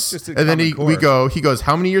to Chris us, just did and then Common Core. he goes,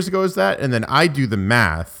 how many years ago is that? And then I do the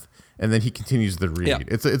math, and then he continues the read. Yeah.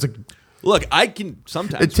 It's a Look, I can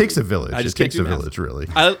sometimes. it takes a read. village. I just It can't takes do a math. village, really.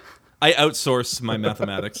 I outsource my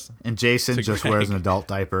mathematics. And Jason to just Greg. wears an adult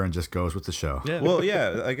diaper and just goes with the show. Yeah. well, yeah.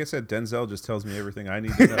 Like I said, Denzel just tells me everything I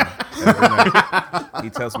need to know. Every night. He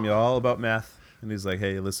tells me all about math, and he's like,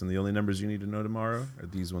 "Hey, listen, the only numbers you need to know tomorrow are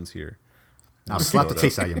these ones here." I'll slap the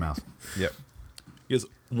taste out of your mouth. Yep. He goes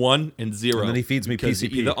 1 and 0. And then he feeds me because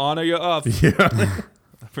PCP. you're either on or you're off. Yeah.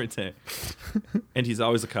 Every day. And he's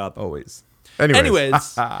always a cop. Always.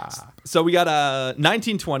 Anyways, so we got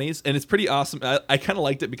 1920s, and it's pretty awesome. I kind of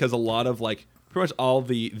liked it because a lot of like pretty much all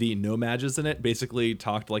the no badges in it basically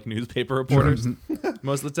talked like newspaper reporters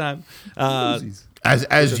most of the time.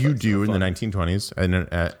 as you do in the 1920s,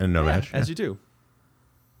 and no match. As you do.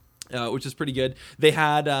 Which is pretty good. They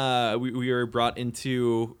had we were brought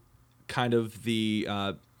into kind of the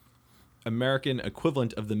American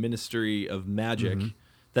equivalent of the Ministry of Magic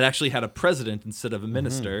that actually had a president instead of a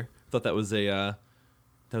minister. Thought that was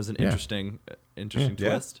an interesting Yeah.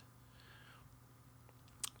 twist.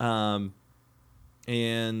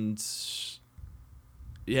 And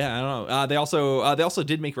yeah, I don't know. They also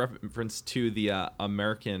did make reference to the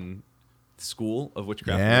American School of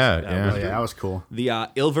Witchcraft. Yeah, Oh, yeah. yeah, that was cool. The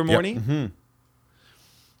Ilvermorny,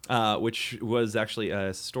 which was actually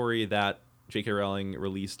a story that J.K. Rowling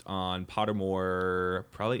released on Pottermore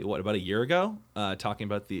probably about a year ago, talking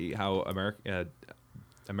about how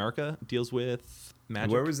America deals with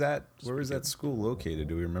magic. Where was that? Where was that school located?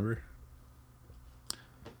 Do we remember?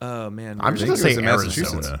 Oh man, I'm where just is gonna it say was in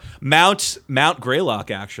Massachusetts. Arizona. Mount Greylock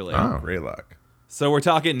actually. Oh. Greylock. So we're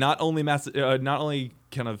talking not only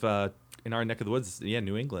kind of in our neck of the woods,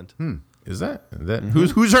 New England. Is that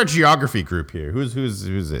who's our geography group here? Who's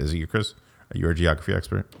is it you, Chris? Are you our geography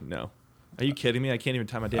expert? No, are you kidding me? I can't even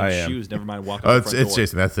tie my damn I am. shoes. Never mind walking. Oh, the it's front door.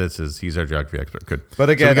 Jason. That's he's our geography expert. Good. But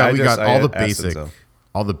again, so we got I all the asked basic, Denzel.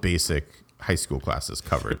 all the basic high school classes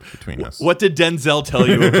covered between us. What did Denzel tell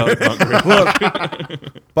you about Mount Greylock?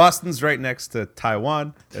 Boston's right next to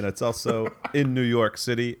Taiwan, and it's also in New York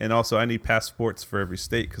City. And also, I need passports for every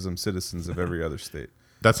state because I'm citizens of every other state.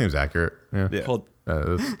 That seems accurate. Yeah. Yeah. Hold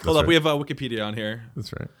That's up, right. we have Wikipedia on here.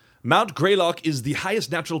 That's right. Mount Greylock is the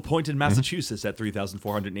highest natural point in Massachusetts at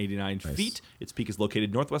 3,489 feet. Its peak is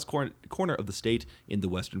located northwest corner of the state in the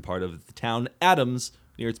western part of the town Adams,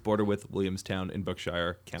 near its border with Williamstown in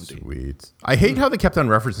Berkshire County. Sweet. I hate how they kept on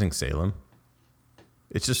referencing Salem.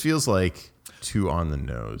 It just feels like too on the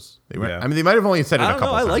nose. They were, Yeah. I mean, they might have only said it I a don't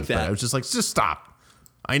couple know, I times. like but that. I was just like, just stop.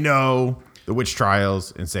 I know the witch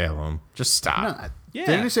trials in Salem. Just stop. No, Yeah.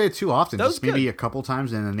 They didn't say it too often. That was Just maybe good. a couple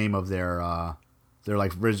times in the name of their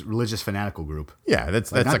like religious fanatical group. Yeah,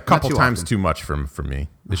 that's Like, a not couple too times often. too much for me.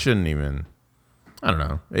 They shouldn't even. I don't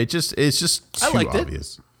know. It's just too I liked it.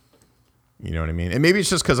 obvious. You know what I mean? And maybe it's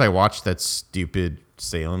just because I watched that stupid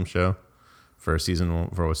Salem show for a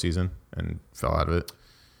season and fell out of it.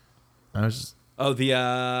 I was just Oh, the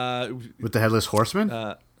With the Headless Horseman?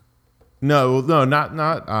 no,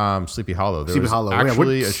 not Sleepy Hollow. There Sleepy was Hollow. Yeah,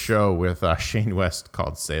 actually what- a show with Shane West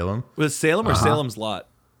called Salem. was it Salem or Salem's Lot?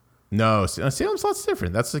 No, Salem's Lot's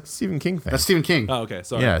different. That's like a Stephen King thing. That's Stephen King. Oh, okay.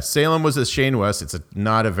 Sorry. Yeah, Salem was a Shane West. It's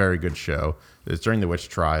not a very good show. It's during the witch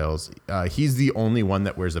trials. He's the only one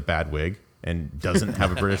that wears a bad wig and doesn't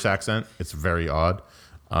have a British accent. It's very odd.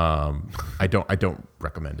 I don't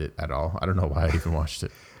recommend it at all. I don't know why I even watched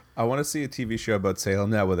it. I want to see a TV show about Salem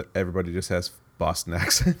now where everybody just has Boston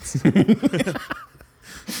accents.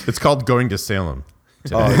 It's called Going to Salem.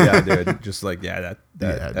 Oh yeah, dude. Just like that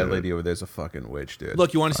Yeah, dude. lady over there's a fucking witch, dude.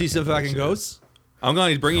 Look, you want to see some fucking ghosts? I'm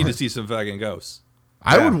going to bring you to see some fucking ghosts.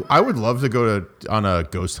 I would love to go on a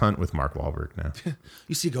ghost hunt with Mark Wahlberg now.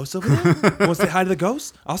 You see ghosts over there? You want to say hi to the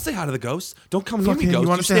ghosts? I'll say hi to the ghosts. Don't come near me, Fucking, ghosts. you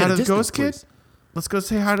want to say stay hi at to a the distance, ghost, kid? please. Let's go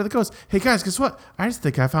say hi to the ghost. Hey guys, guess what? I just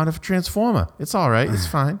think I found a transformer. It's all right. It's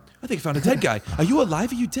fine. I think I found a dead guy. Are you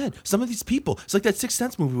alive or are you dead? Some of these people, it's like that Sixth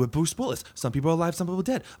Sense movie with Bruce Willis. Some people are alive, some people are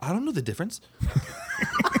dead. I don't know the difference.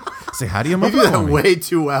 Say hi to your You mother. do that for me. way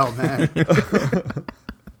too well, man.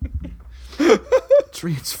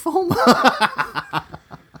 Transformer.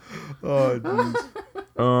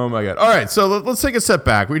 Oh my god! All right, so let's take a step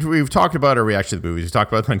back. We've talked about our reaction to the movies. We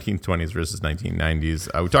talked about 1920s versus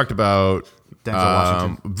 1990s. We talked about Denzel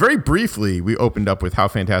Washington. very briefly. We opened up with how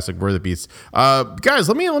fantastic were the beasts, guys.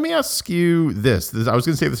 Let me ask you this. I was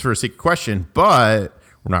going to save this for a secret question, but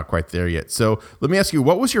we're not quite there yet. So let me ask you,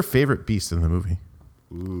 what was your favorite beast in the movie?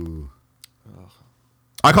 Ooh,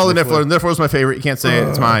 I call it Niffler. Niffler was my favorite. You can't say it.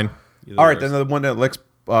 It's mine. All right, then the one that licks,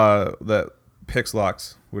 that picks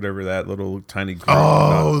locks, whatever that little tiny. Groot,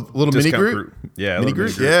 Little mini discount Groot. Yeah, Mini little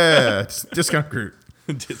Groot. Yeah, discount Groot.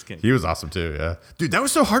 Discount. He was awesome too. Yeah, dude, that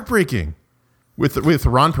was so heartbreaking. With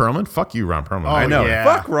Ron Perlman. Fuck you, Ron Perlman. I know. yeah.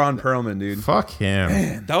 Fuck Ron Perlman, dude. Fuck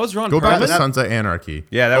him. That was Ron Go back to Perlman? Sons of Anarchy.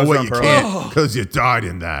 Yeah, that was wait, Ron you Perlman. can't because you died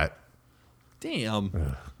in that.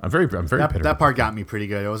 Damn. I'm very bitter. That part got me pretty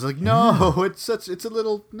good. I was like, no, it's a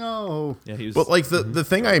little no. Yeah, he was. But like the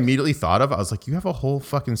thing I immediately thought of, I was like, you have a whole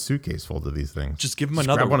fucking suitcase full of these things. Just give him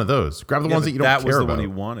another grab one one. of those. Grab the Yeah, ones but that you don't that care was the about. one he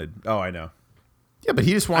wanted. Oh, I know. Yeah, but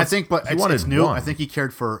he just I wants. think, but he it's wanted new. one. I think he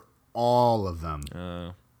cared for all of them.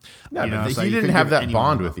 No, you know, but so he you didn't couldn't have give that anyone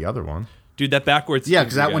bond one. with the other one. Dude, that backwards. Yeah,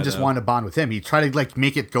 because that one guy, just though. wanted to bond with him. He tried to like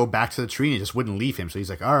make it go back to the tree, and it just wouldn't leave him. So he's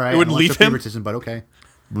like, all right, It wouldn't I don't leave like your him? favoritism, but okay.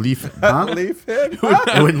 Leaf. Huh? Leave him.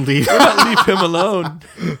 It wouldn't leave. Not leave him alone.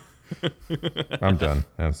 I'm done.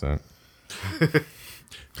 That's it.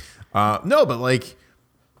 No, but like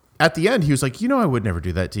at the end, he was like, I would never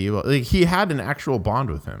do that to you. Like he had an actual bond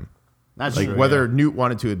with him. That's Like true, whether yeah. Newt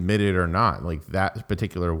wanted to admit it or not, like that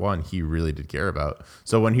particular one, he really did care about.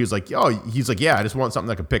 So when he was like, he's like, yeah, I just want something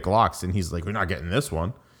that can pick locks, and he's like, we're not getting this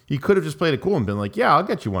one. He could have just played it cool and been like, yeah, I'll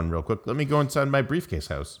get you one real quick. Let me go inside my briefcase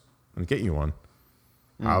house and get you one.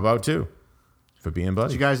 How about two? For being buddy.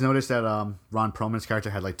 Did you guys notice that Ron Perlman's character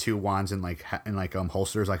had like two wands and like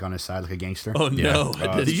holsters like on his side like a gangster? Oh no!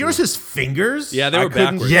 Did you notice his fingers? Yeah, they I were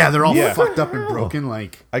couldn't- backwards. Yeah, they're all Yeah. fucked up and broken.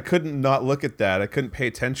 Like I couldn't not look at that. I couldn't pay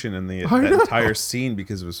attention in that know. entire scene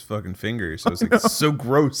because of his fucking fingers. It was like so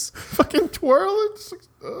gross. Fucking twirl. It's like,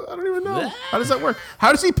 I don't even know. How does that work?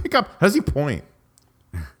 How does he pick up? How does he point?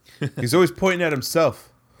 He's always pointing at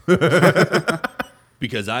himself.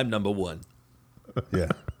 Because I'm number one. Yeah.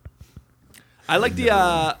 I like the.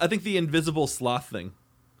 I think the invisible sloth thing.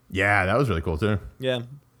 Yeah, that was really cool too. Yeah,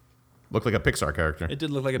 Looked like a Pixar character. it did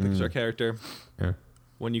look like a Pixar character Yeah.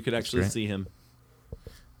 when you could actually great. see him,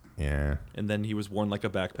 Yeah. and then he was worn like a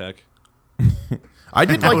backpack. I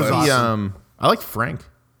did That like was the awesome. I liked Frank.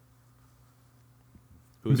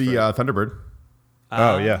 Who's The Frank? Thunderbird.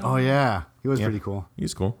 Oh yeah. oh yeah, he was Yeah. pretty cool.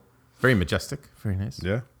 He's cool. Very majestic. Very nice.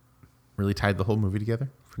 Yeah. Really tied the whole movie together.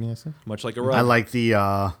 Pretty nice. Much like a rug. I like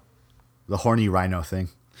the horny rhino thing.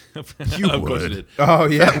 You Of course you would. did. Oh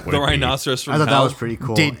yeah. The rhinoceros from I thought that hell. was pretty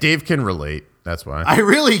cool. Dave can relate. That's why. I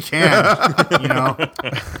really can.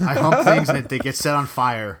 I hump things and they get set on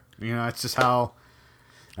fire. That's just how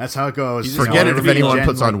That's how it goes. Forget it if Whenever me and anyone Jen,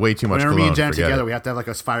 puts on way too much Whenever me and cologne, Jen forget together, it. we have to have like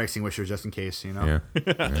a fire extinguisher just in case, you know.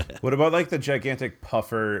 Yeah. What about like the gigantic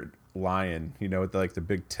puffer lion? You know, with like the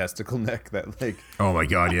big testicle neck that like Oh my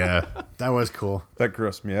god, yeah. That was cool. that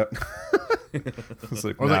grossed me out. It's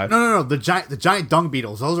like, Or nah, like no, the giant dung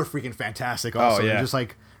beetles. Those are freaking fantastic. Also, yeah. They're just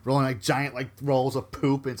like rolling like giant like rolls of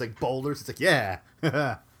poop, and it's like boulders. It's like yeah.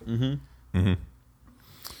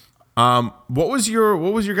 What was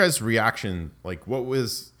your guys' reaction? Like, what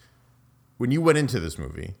was when you went into this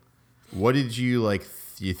movie? What did you like?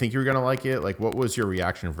 Do you think you were gonna like it? Like, what was your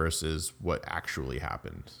reaction versus what actually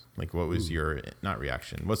happened? Like, what was your not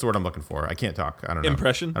reaction? What's the word I'm looking for? I can't talk. I don't know.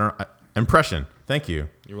 Impression? Impression. Thank you.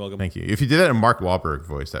 You're welcome. Thank you. If you did that in Mark Wahlberg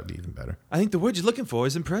voice, that'd be even better. I think the word you're looking for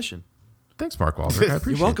is impression. Thanks, Mark Wahlberg. I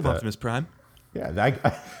appreciate You're welcome, that. Optimus Prime. Yeah,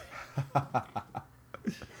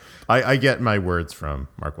 I get my words from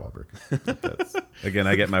Mark Wahlberg. again,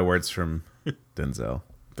 I get my words from Denzel.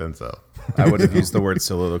 Denzel. I would have used the word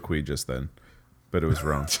soliloquy just then, but it was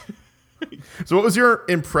wrong. So, what was your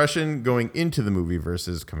impression going into the movie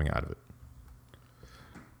versus coming out of it?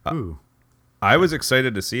 Ooh. I was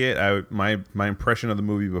excited to see it. My impression of the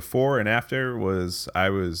movie before and after was I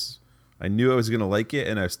knew I was going to like it,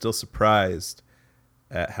 and I was still surprised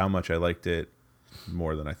at how much I liked it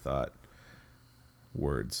more than I thought.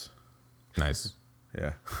 Words. Nice.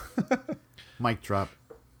 Yeah. Mic drop.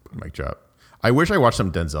 Mic drop. I wish I watched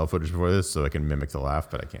some Denzel footage before this so I can mimic the laugh,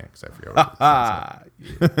 but I can't because I forget what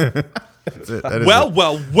it is. That is Well.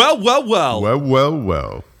 Well.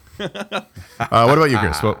 What about you,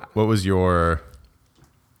 Chris? What was your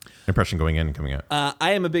impression going in and coming out?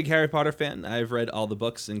 I am a big Harry Potter fan. I've read all the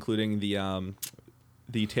books, including the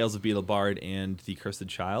Tales of Beedle Bard and the Cursed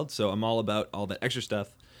Child. So I'm all about all that extra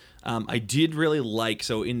stuff. I did really like,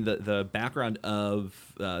 so in the background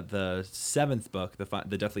of the seventh book,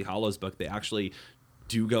 the Deathly Hallows book, they actually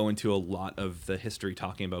do go into a lot of the history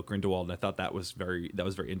talking about Grindelwald, and I thought that was very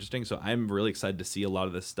interesting. So I'm really excited to see a lot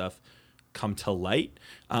of this stuff come to light.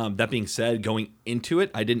 That being said, going into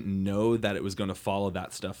it, I didn't know that it was going to follow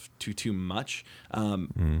that stuff too much.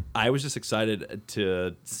 I was just excited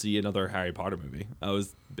to see another Harry Potter movie. I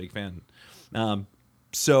was a big fan.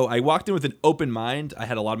 So I walked in with an open mind. I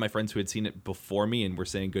had a lot of my friends who had seen it before me and were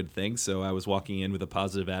saying good things. So I was walking in with a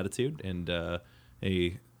positive attitude and a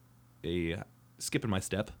skip in my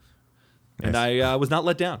step. Nice. And I was not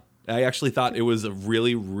let down. I actually thought it was a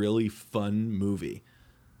really, really fun movie.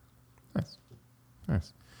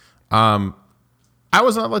 Nice. I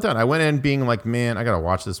was not let down. I went in being like, man, I gotta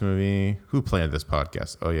watch this movie. Who planned this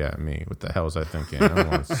podcast? Oh yeah, me. What the hell was I thinking? I don't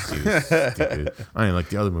want to see this stupid. I didn't like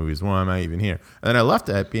the other movies. Why am I even here? And then I left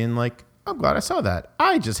that being like, I'm glad I saw that.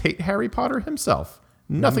 I just hate Harry Potter himself.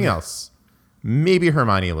 Nothing else. Maybe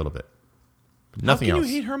Hermione a little bit. Nothing How can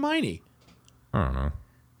else. you hate Hermione? I don't know.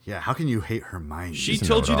 Yeah, how can you hate Hermione? She She's a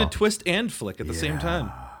told you to know-it-all. twist and flick at the same time.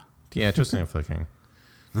 Yeah, just saying flicking.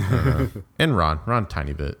 And Ron,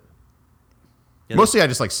 tiny bit. Yeah, Mostly, I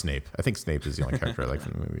just like Snape. I think Snape is the only character I like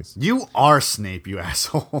from the movies. You are Snape, you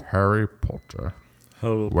asshole. Harry Potter.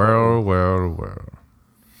 Well.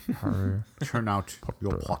 Harry. Turn out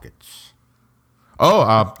your pockets.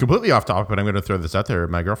 Oh, completely off topic, but I'm going to throw this out there.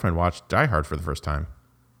 My girlfriend watched Die Hard for the first time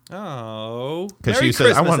Oh, because Merry she said I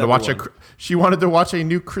Christmas, wanted to watch everyone. She wanted to watch a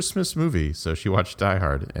new Christmas movie, so she watched Die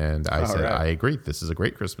Hard, and I said right. I agreed. This is a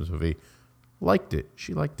great Christmas movie. Liked it.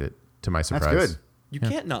 She liked it. To my surprise. good. You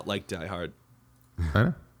can't not like Die Hard. I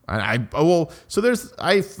know.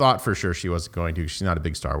 I thought for sure she wasn't going to. She's not a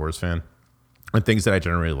big Star Wars fan. And things that I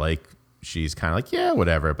generally like, she's kind of like, yeah,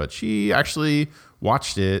 whatever. But she actually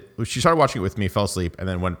watched it. She started watching it with me, fell asleep, and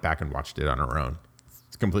then went back and watched it on her own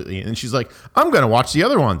completely. And she's like, I'm going to watch the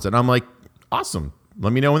other ones. And I'm like, awesome.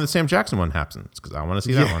 Let me know when the Sam Jackson one happens because I want to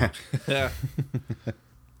see that one.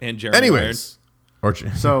 And Jeremy Anyways.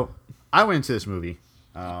 So I went into this movie.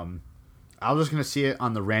 I was just going to see it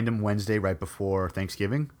on the random Wednesday right before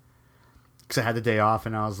Thanksgiving because I had the day off,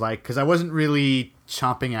 and I was like, because I wasn't really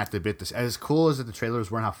chomping at the bit. This as cool as the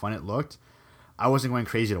trailers were and how fun it looked, I wasn't going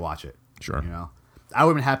crazy to watch it. Sure. You know, I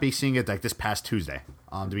would have been happy seeing it like this past Tuesday.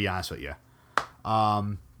 To be honest with you,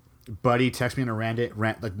 Buddy texted me on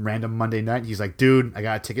a random Monday night. He's like, "Dude, I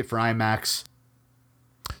got a ticket for IMAX."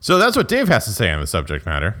 So that's what Dave has to say on the subject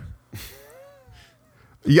matter.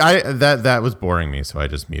 Yeah, that was boring me, so I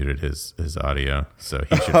just muted his audio. So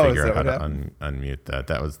he should figure out how to unmute that.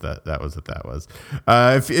 That was what that was.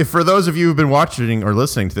 If for those of you who've been watching or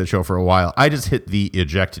listening to the show for a while, I just hit the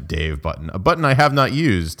eject Dave button, a button I have not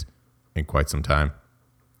used in quite some time.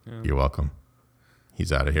 Yeah. You're welcome.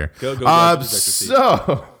 He's out of here. Go watch the ejector seat.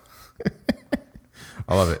 So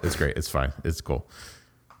I love it. It's great. It's fine. It's cool.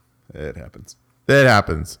 It happens. That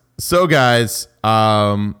happens. So, guys,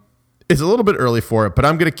 it's a little bit early for it, but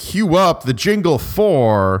I'm going to cue up the jingle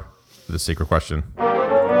for the secret question.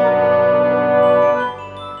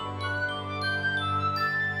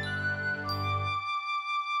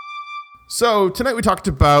 So tonight we talked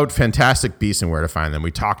about Fantastic Beasts and where to find them.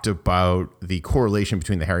 We talked about the correlation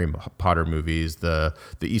between the Harry Potter movies, the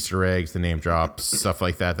Easter eggs, the name drops, stuff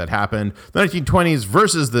like that happened. The 1920s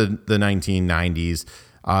versus the 1990s,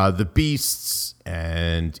 the Beasts,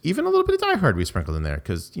 and even a little bit of Die Hard we sprinkled in there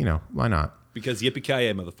because, why not? Because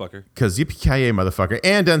yippee-ki-yay, motherfucker. Because yippee-ki-yay, motherfucker,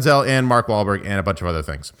 and Denzel and Mark Wahlberg and a bunch of other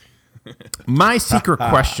things. My secret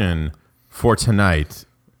question for tonight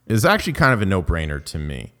is actually kind of a no-brainer to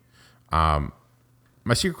me. My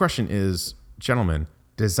secret question is, gentlemen,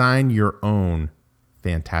 design your own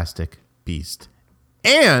Fantastic Beast.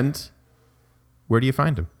 And where do you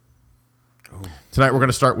find him? Oh. Tonight we're going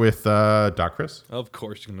to start with Doc Chris. Of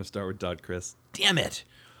course you're going to start with Doc Chris. Damn it.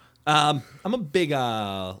 I'm a big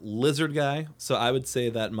lizard guy, so I would say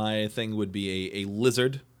that my thing would be a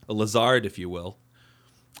lizard, a lizard, if you will.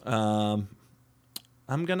 What am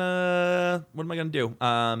I going to do?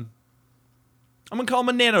 I'm going to call him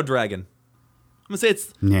a nano dragon. I'm going to say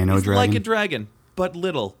it's like a dragon, but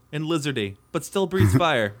little and lizardy, but still breathes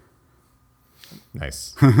fire.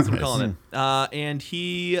 Nice. That's what I'm calling it. And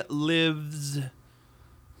he lives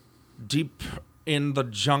deep in the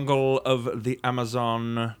jungle of the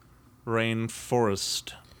Amazon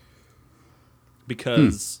rainforest.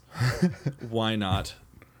 Because why not?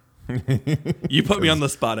 You put me on the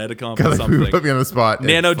spot. I had to come up with something. You put me on the spot.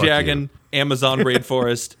 Nano dragon, Amazon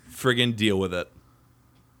rainforest, friggin' deal with it.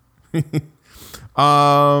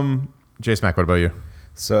 J Smack, what about you?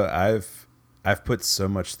 So I've put so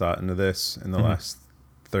much thought into this in the last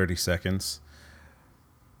 30 seconds.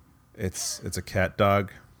 It's a cat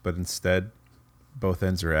dog, but instead both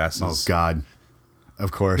ends are asses. Oh God.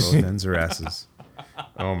 Of course. Both ends are asses.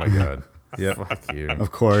 Oh my God. Yep. Fuck you.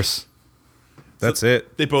 Of course. That's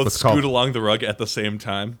it. They both What's it scoot called? along the rug at the same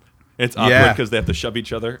time. It's awkward Yeah. because they have to shove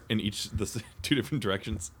each other in the two different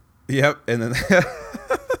directions. Yep. And then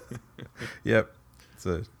yep. It's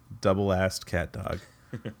a double-assed cat dog.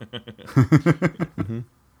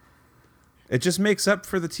 It just makes up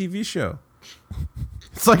for the TV show.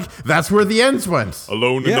 It's like, that's where the ends went.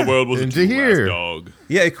 Alone Yeah. in the world was a Into here. dog.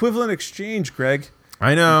 Yeah, equivalent exchange, Greg.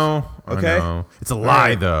 I know. Okay. I know. It's a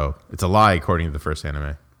lie, though. It's a lie according to the first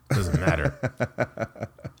anime. It doesn't matter.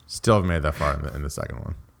 Still haven't made that far in the second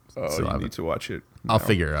one. Oh, Still you haven't. need to watch it. I'll now.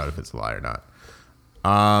 figure out if it's a lie or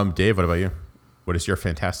not. Dave, what about you? What is your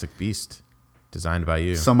Fantastic Beast designed by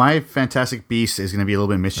you? So my Fantastic Beast is going to be a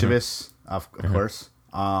little bit mischievous, of course.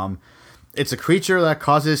 It's a creature that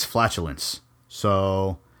causes flatulence.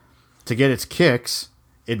 So to get its kicks,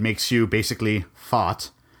 it makes you basically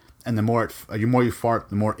fart. And the more you fart,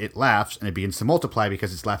 the more it laughs, and it begins to multiply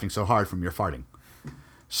because it's laughing so hard from your farting.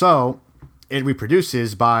 So it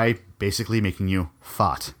reproduces by basically making you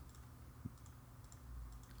fart.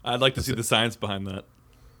 I'd like to see the science behind that.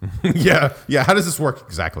 Yeah. How does this work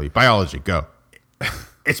exactly? Biology, go.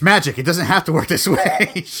 It's magic. It doesn't have to work this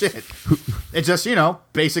way. Shit. It's just,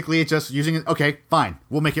 basically it's just using it. Okay, fine.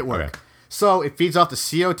 We'll make it work. Okay. So it feeds off the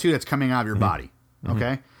CO2 that's coming out of your body.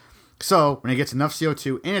 Okay? So when it gets enough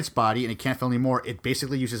CO2 in its body and it can't fill anymore, it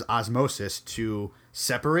basically uses osmosis to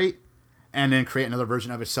separate and then create another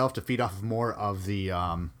version of itself to feed off of more of the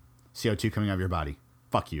CO2 coming out of your body.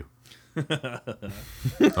 Fuck you.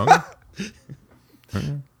 Okay.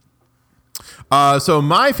 So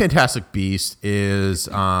my Fantastic Beast is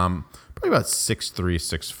probably about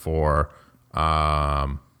 6'3",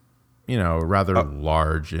 6'4", rather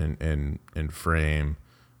large in frame,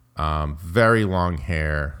 very long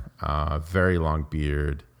hair, very long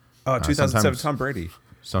beard. Oh, 2007 sometimes- Tom Brady.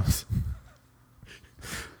 Some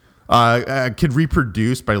could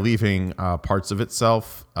reproduce by leaving parts of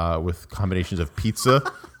itself with combinations of pizza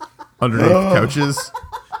underneath couches.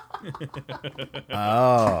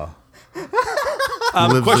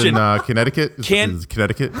 Lives Question. in Connecticut. Can- Is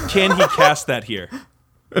Connecticut? Can he cast that here?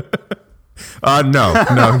 No,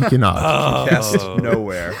 he cannot. Cast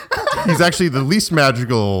nowhere. He's actually the least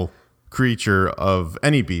magical creature of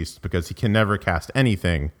any beast because he can never cast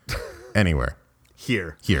anything anywhere.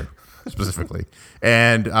 Here. Here, specifically.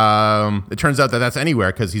 And it turns out that that's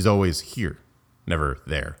anywhere because he's always here, never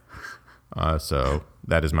there. So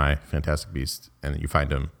that is my Fantastic Beast. And you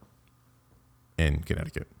find him in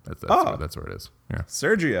Connecticut. That's where it is. Yeah.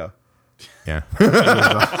 Sergio. Yeah.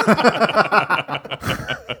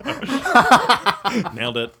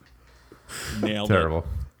 Nailed it. Nailed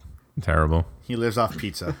Terrible. He lives off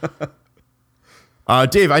pizza.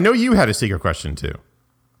 Dave, I know you had a secret question too.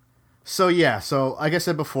 So yeah, so like I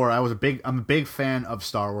said before, I'm a big fan of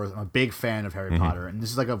Star Wars. I'm a big fan of Harry Potter, and this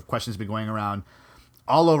is like a question that's been going around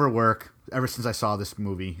all over work ever since I saw this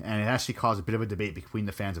movie, and it actually caused a bit of a debate between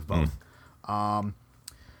the fans of both.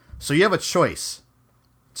 So you have a choice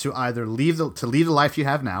to either leave the life you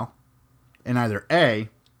have now, and either A,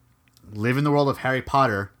 live in the world of Harry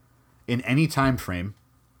Potter in any time frame,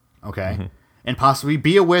 okay, and possibly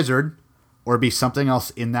be a wizard or be something else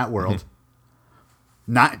in that world.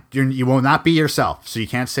 You will not be yourself, so you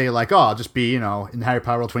can't say like, oh, I'll just be, in the Harry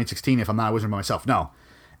Potter world 2016 if I'm not a wizard by myself. No,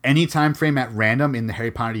 any time frame at random in the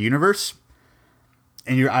Harry Potter universe,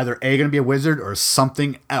 and you're either A, going to be a wizard or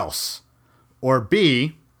something else, or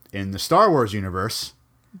B, in the Star Wars universe.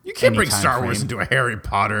 You can't bring Anytime Star Wars frame. into a Harry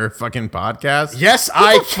Potter fucking podcast. Yes, Get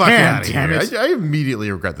I the fuck can. outta Damn here. it. I immediately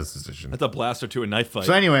regret this decision. That's a blaster to a knife fight.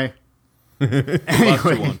 So anyway,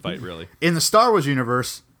 Blaster to one fight, really. in the Star Wars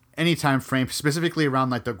universe, any time frame, specifically around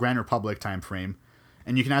like the Grand Republic time frame,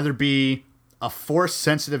 and you can either be a Force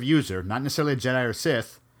sensitive user, not necessarily a Jedi or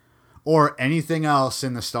Sith, or anything else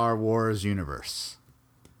in the Star Wars universe.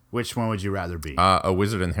 Which one would you rather be? A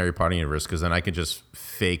wizard in the Harry Potter universe, because then I could just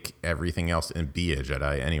fake everything else and be a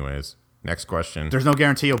Jedi anyways. Next question. There's no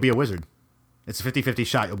guarantee you'll be a wizard. It's a 50-50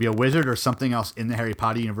 shot. You'll be a wizard or something else in the Harry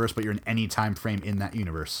Potter universe, but you're in any time frame in that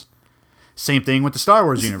universe. Same thing with the Star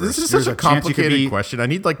Wars universe. This is There's such a chance you could complicated be- question. I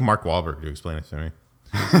need like Mark Wahlberg to explain it to me.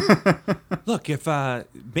 Look, if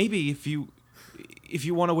maybe if you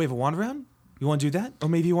want to wave a wand around, you want to do that, or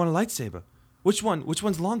maybe you want a lightsaber. Which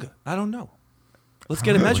one's longer? I don't know. Let's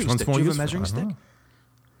get a know. measuring Which one's stick. more Do you have a useful? measuring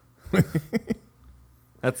I stick? don't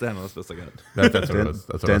That's the analyst best I got. That's what it was.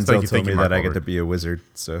 That's what it was. Denzel told Thank me you, Mark that I get to Wahlberg. be a wizard,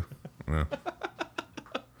 so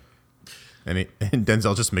And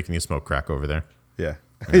Denzel just making you smoke crack over there. yeah.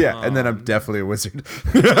 Yeah, and then I'm definitely a wizard.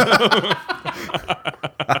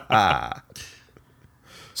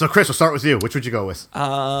 So, Chris, we'll start with you. Which would you go with?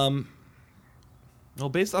 Well,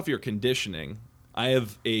 based off your conditioning, I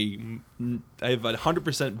have a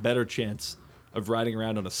 100% better chance of riding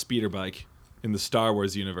around on a speeder bike in the Star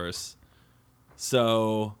Wars universe.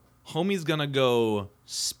 So, homie's gonna go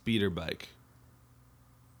speeder bike.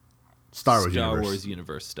 Star Wars universe.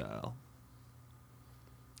 universe style.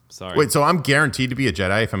 Sorry. Wait, so I'm guaranteed to be a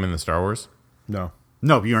Jedi if I'm in the Star Wars? No.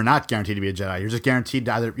 No, you're not guaranteed to be a Jedi. You're just guaranteed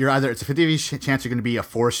to either it's a 50 chance you're going to be a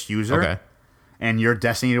Force user, Okay. and your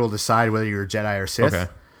destiny will decide whether you're a Jedi or Sith,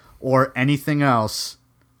 Okay. or anything else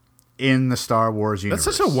in the Star Wars universe.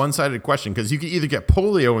 That's such a one-sided question because you could either get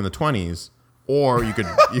polio in the 20s, or you can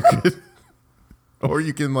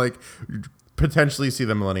like potentially see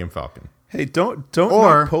the Millennium Falcon. Hey, don't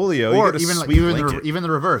or knock polio. or You get a even sweet blanket. even the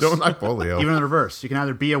reverse. Don't like polio. Even the reverse. You can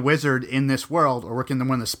either be a wizard in this world or work in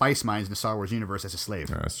one of the spice mines in the Star Wars universe as a slave.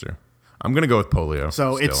 No, that's true. I'm gonna go with polio.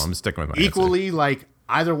 So still. it's I'm sticking with my equally like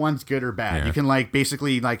either one's good or bad. Yeah. You can like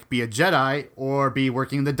basically like be a Jedi or be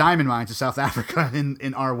working in the diamond mines of South Africa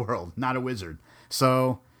in our world, not a wizard.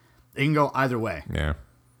 So it can go either way. answer. Yeah.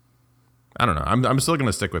 I don't know. I'm still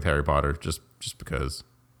gonna stick with Harry Potter just because.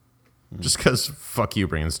 Just because fuck you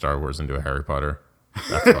bringing Star Wars into a Harry Potter.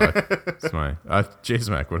 That's why. That's my.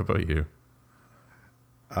 Jason Mac, what about you?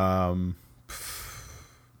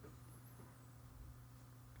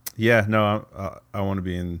 Yeah, no, I want to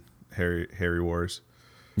be in Harry Wars.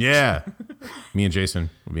 Yeah. Me and Jason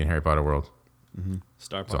will be in Harry Potter world.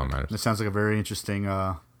 Star That's all that Power. matters. That sounds like a very interesting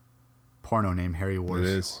porno name, Harry Wars. It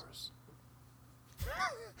is.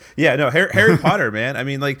 Yeah, no, Harry Potter, man. I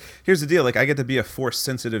mean, like, here's the deal. Like, I get to be a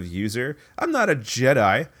Force-sensitive user. I'm not a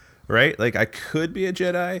Jedi, right? Like, I could be a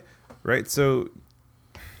Jedi, right? So,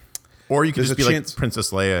 Or you could There's just a be chance- like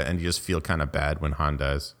Princess Leia and you just feel kind of bad when Han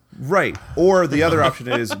dies. right. Or the other option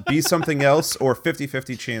is be something else or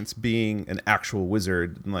 50-50 chance being an actual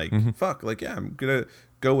wizard. And like, fuck, like, yeah, I'm going to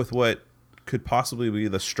go with what could possibly be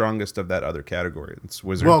the strongest of that other category. It's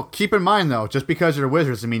wizard. Well, keep in mind though, just because you're a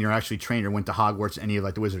wizard doesn't mean you're actually trained or went to Hogwarts, any of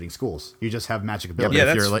like the wizarding schools. You just have magic ability. Yeah, if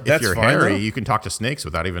that's- you're like, if that's you're fine, Harry, though. you can talk to snakes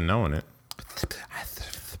without even knowing it.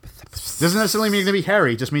 Doesn't necessarily mean you're going to be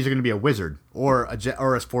Harry. It just means you're going to be a wizard or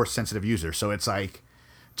a Force sensitive user. So it's like,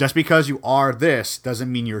 just because you are this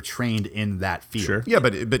doesn't mean you're trained in that field. Sure. Yeah,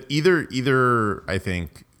 but either I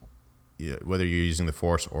think, yeah, whether you're using the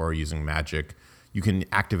Force or using magic, you can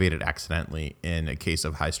activate it accidentally in a case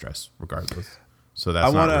of high stress, regardless. So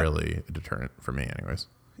that's not really a deterrent for me, anyways.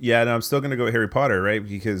 Yeah, no, I'm still going to go with Harry Potter, right?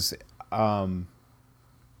 Because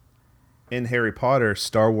in Harry Potter,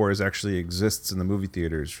 Star Wars actually exists in the movie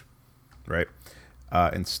theaters, right?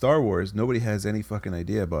 In Star Wars, nobody has any fucking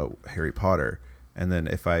idea about Harry Potter. And then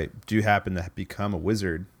if I do happen to become a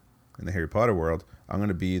wizard in the Harry Potter world, I'm going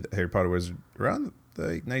to be the Harry Potter wizard around the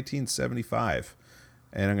 1975.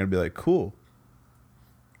 and I'm gonna be like, cool.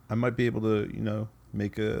 I might be able to,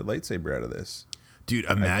 make a lightsaber out of this. Dude,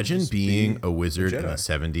 imagine just being be a wizard a in the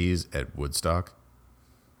Jedi. 70s at Woodstock.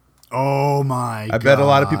 Oh my god. I bet a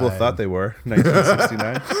lot of people thought they were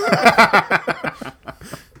 1969.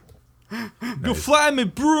 Go fly me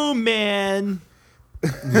broom, man.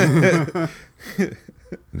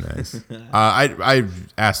 Nice. I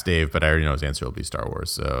asked Dave, but I already know his answer will be Star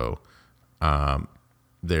Wars. So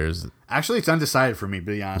there's... Actually, it's undecided for me, to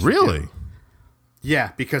be honest with you. Really?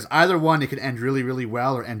 Yeah, because either one, it could end really, really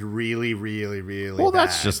well or end really, really, really Well, bad.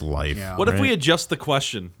 that's just life. Yeah. What if we right? adjust the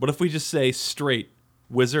question? What if we just say straight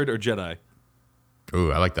wizard or Jedi?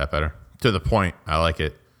 Ooh, I like that better. To the point. I like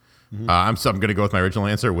it. I'm going to go with my original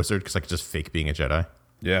answer, wizard, because I could just fake being a Jedi.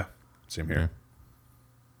 Yeah, same here.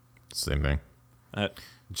 Same thing.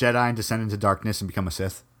 Jedi and descend into darkness and become a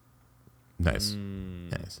Sith. Nice.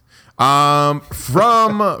 Nice. From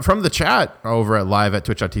the chat over at live at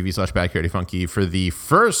twitch.tv/BadCuriosityFunky for the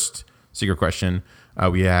first secret question,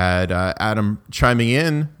 we had Adam chiming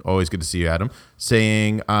in. Always good to see you, Adam.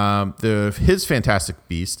 Saying his fantastic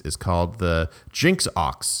beast is called the Jinx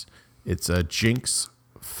Ox. It's a Jinx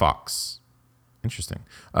Fox. Interesting.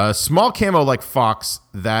 A small camo like fox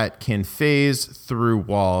that can phase through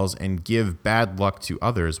walls and give bad luck to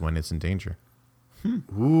others when it's in danger.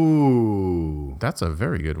 Ooh. That's a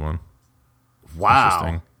very good one. Wow.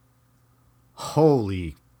 Interesting.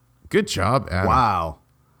 Holy. Good job, Adam. Wow.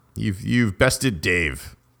 You've bested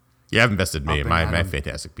Dave. You haven't bested me. Up and My Adam.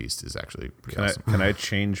 fantastic beast is actually pretty Can awesome. I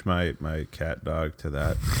change my cat dog to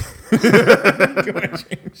that?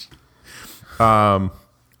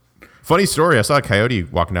 Funny story. I saw a coyote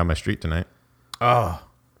walking down my street tonight. Oh,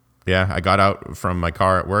 Yeah, I got out from my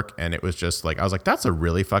car at work and it was just like, I was like, that's a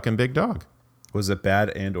really fucking big dog. was it bad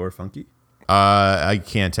and or funky? I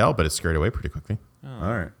can't tell, but it scurried away pretty quickly.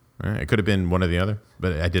 All right. It could have been one or the other,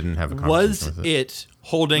 but I didn't have a conversation Was with it. it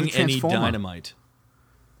holding The any Transformer. dynamite?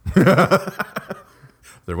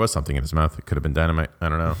 There was something in his mouth. It could have been dynamite. I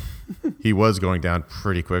don't know. He was going down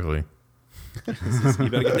pretty quickly. You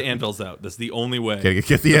better get the anvils out. That's the only way. Get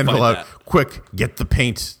the to anvil fight out. that. Quick, get the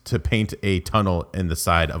paint to paint a tunnel in the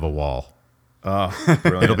side of a wall. Oh,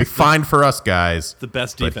 brilliant. It'll be fine for us guys, The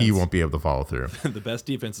best but defense. he won't be able to follow through. The best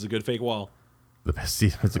defense is a good fake wall. The best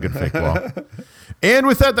defense, a good fake wall. And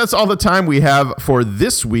with that, that's all the time we have for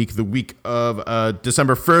this week, the week of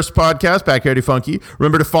December 1st podcast, Backyardy Funky.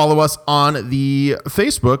 Remember to follow us on the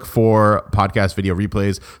Facebook for podcast video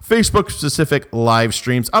replays, Facebook-specific live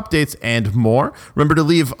streams, updates, and more. Remember to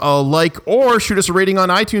leave a like or shoot us a rating on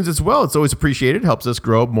iTunes as well. It's always appreciated. Helps us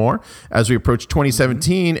grow more as we approach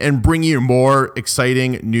 2017 and bring you more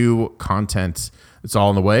exciting new content. It's all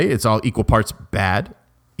in the way. It's all equal parts bad,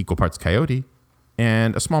 equal parts coyote,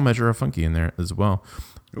 and a small measure of funky in there as well.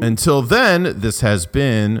 Until then, this has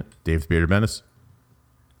been Dave's Bearded Menace,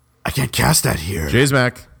 I can't cast that here. Jay's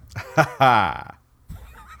Mac,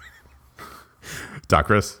 Doc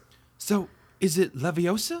Chris, So, is it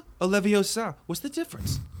Leviosa or Leviosa? What's the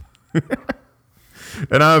difference?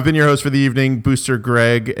 and I've been your host for the evening, Booster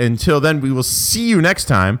Greg. Until then, we will see you next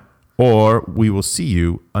time, or we will see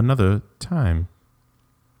you another time,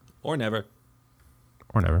 Or never.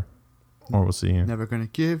 or never, or we'll see you. Never gonna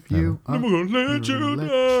give you up. Never gonna let you Never let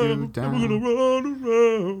down. you Never down. gonna run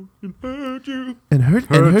around and hurt you. And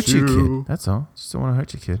hurt you, you. kid. That's all. Just don't want to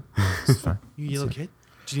hurt you, kid. It's fine. You little kid?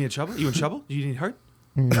 Do you need trouble? You in trouble? Do you need hurt?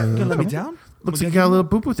 You gonna let me down? Looks like you got a little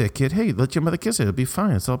boo boo there, kid. Hey, let your mother kiss it. It'll be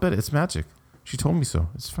fine. It's all better. It's magic. She told me so.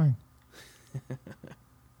 It's fine.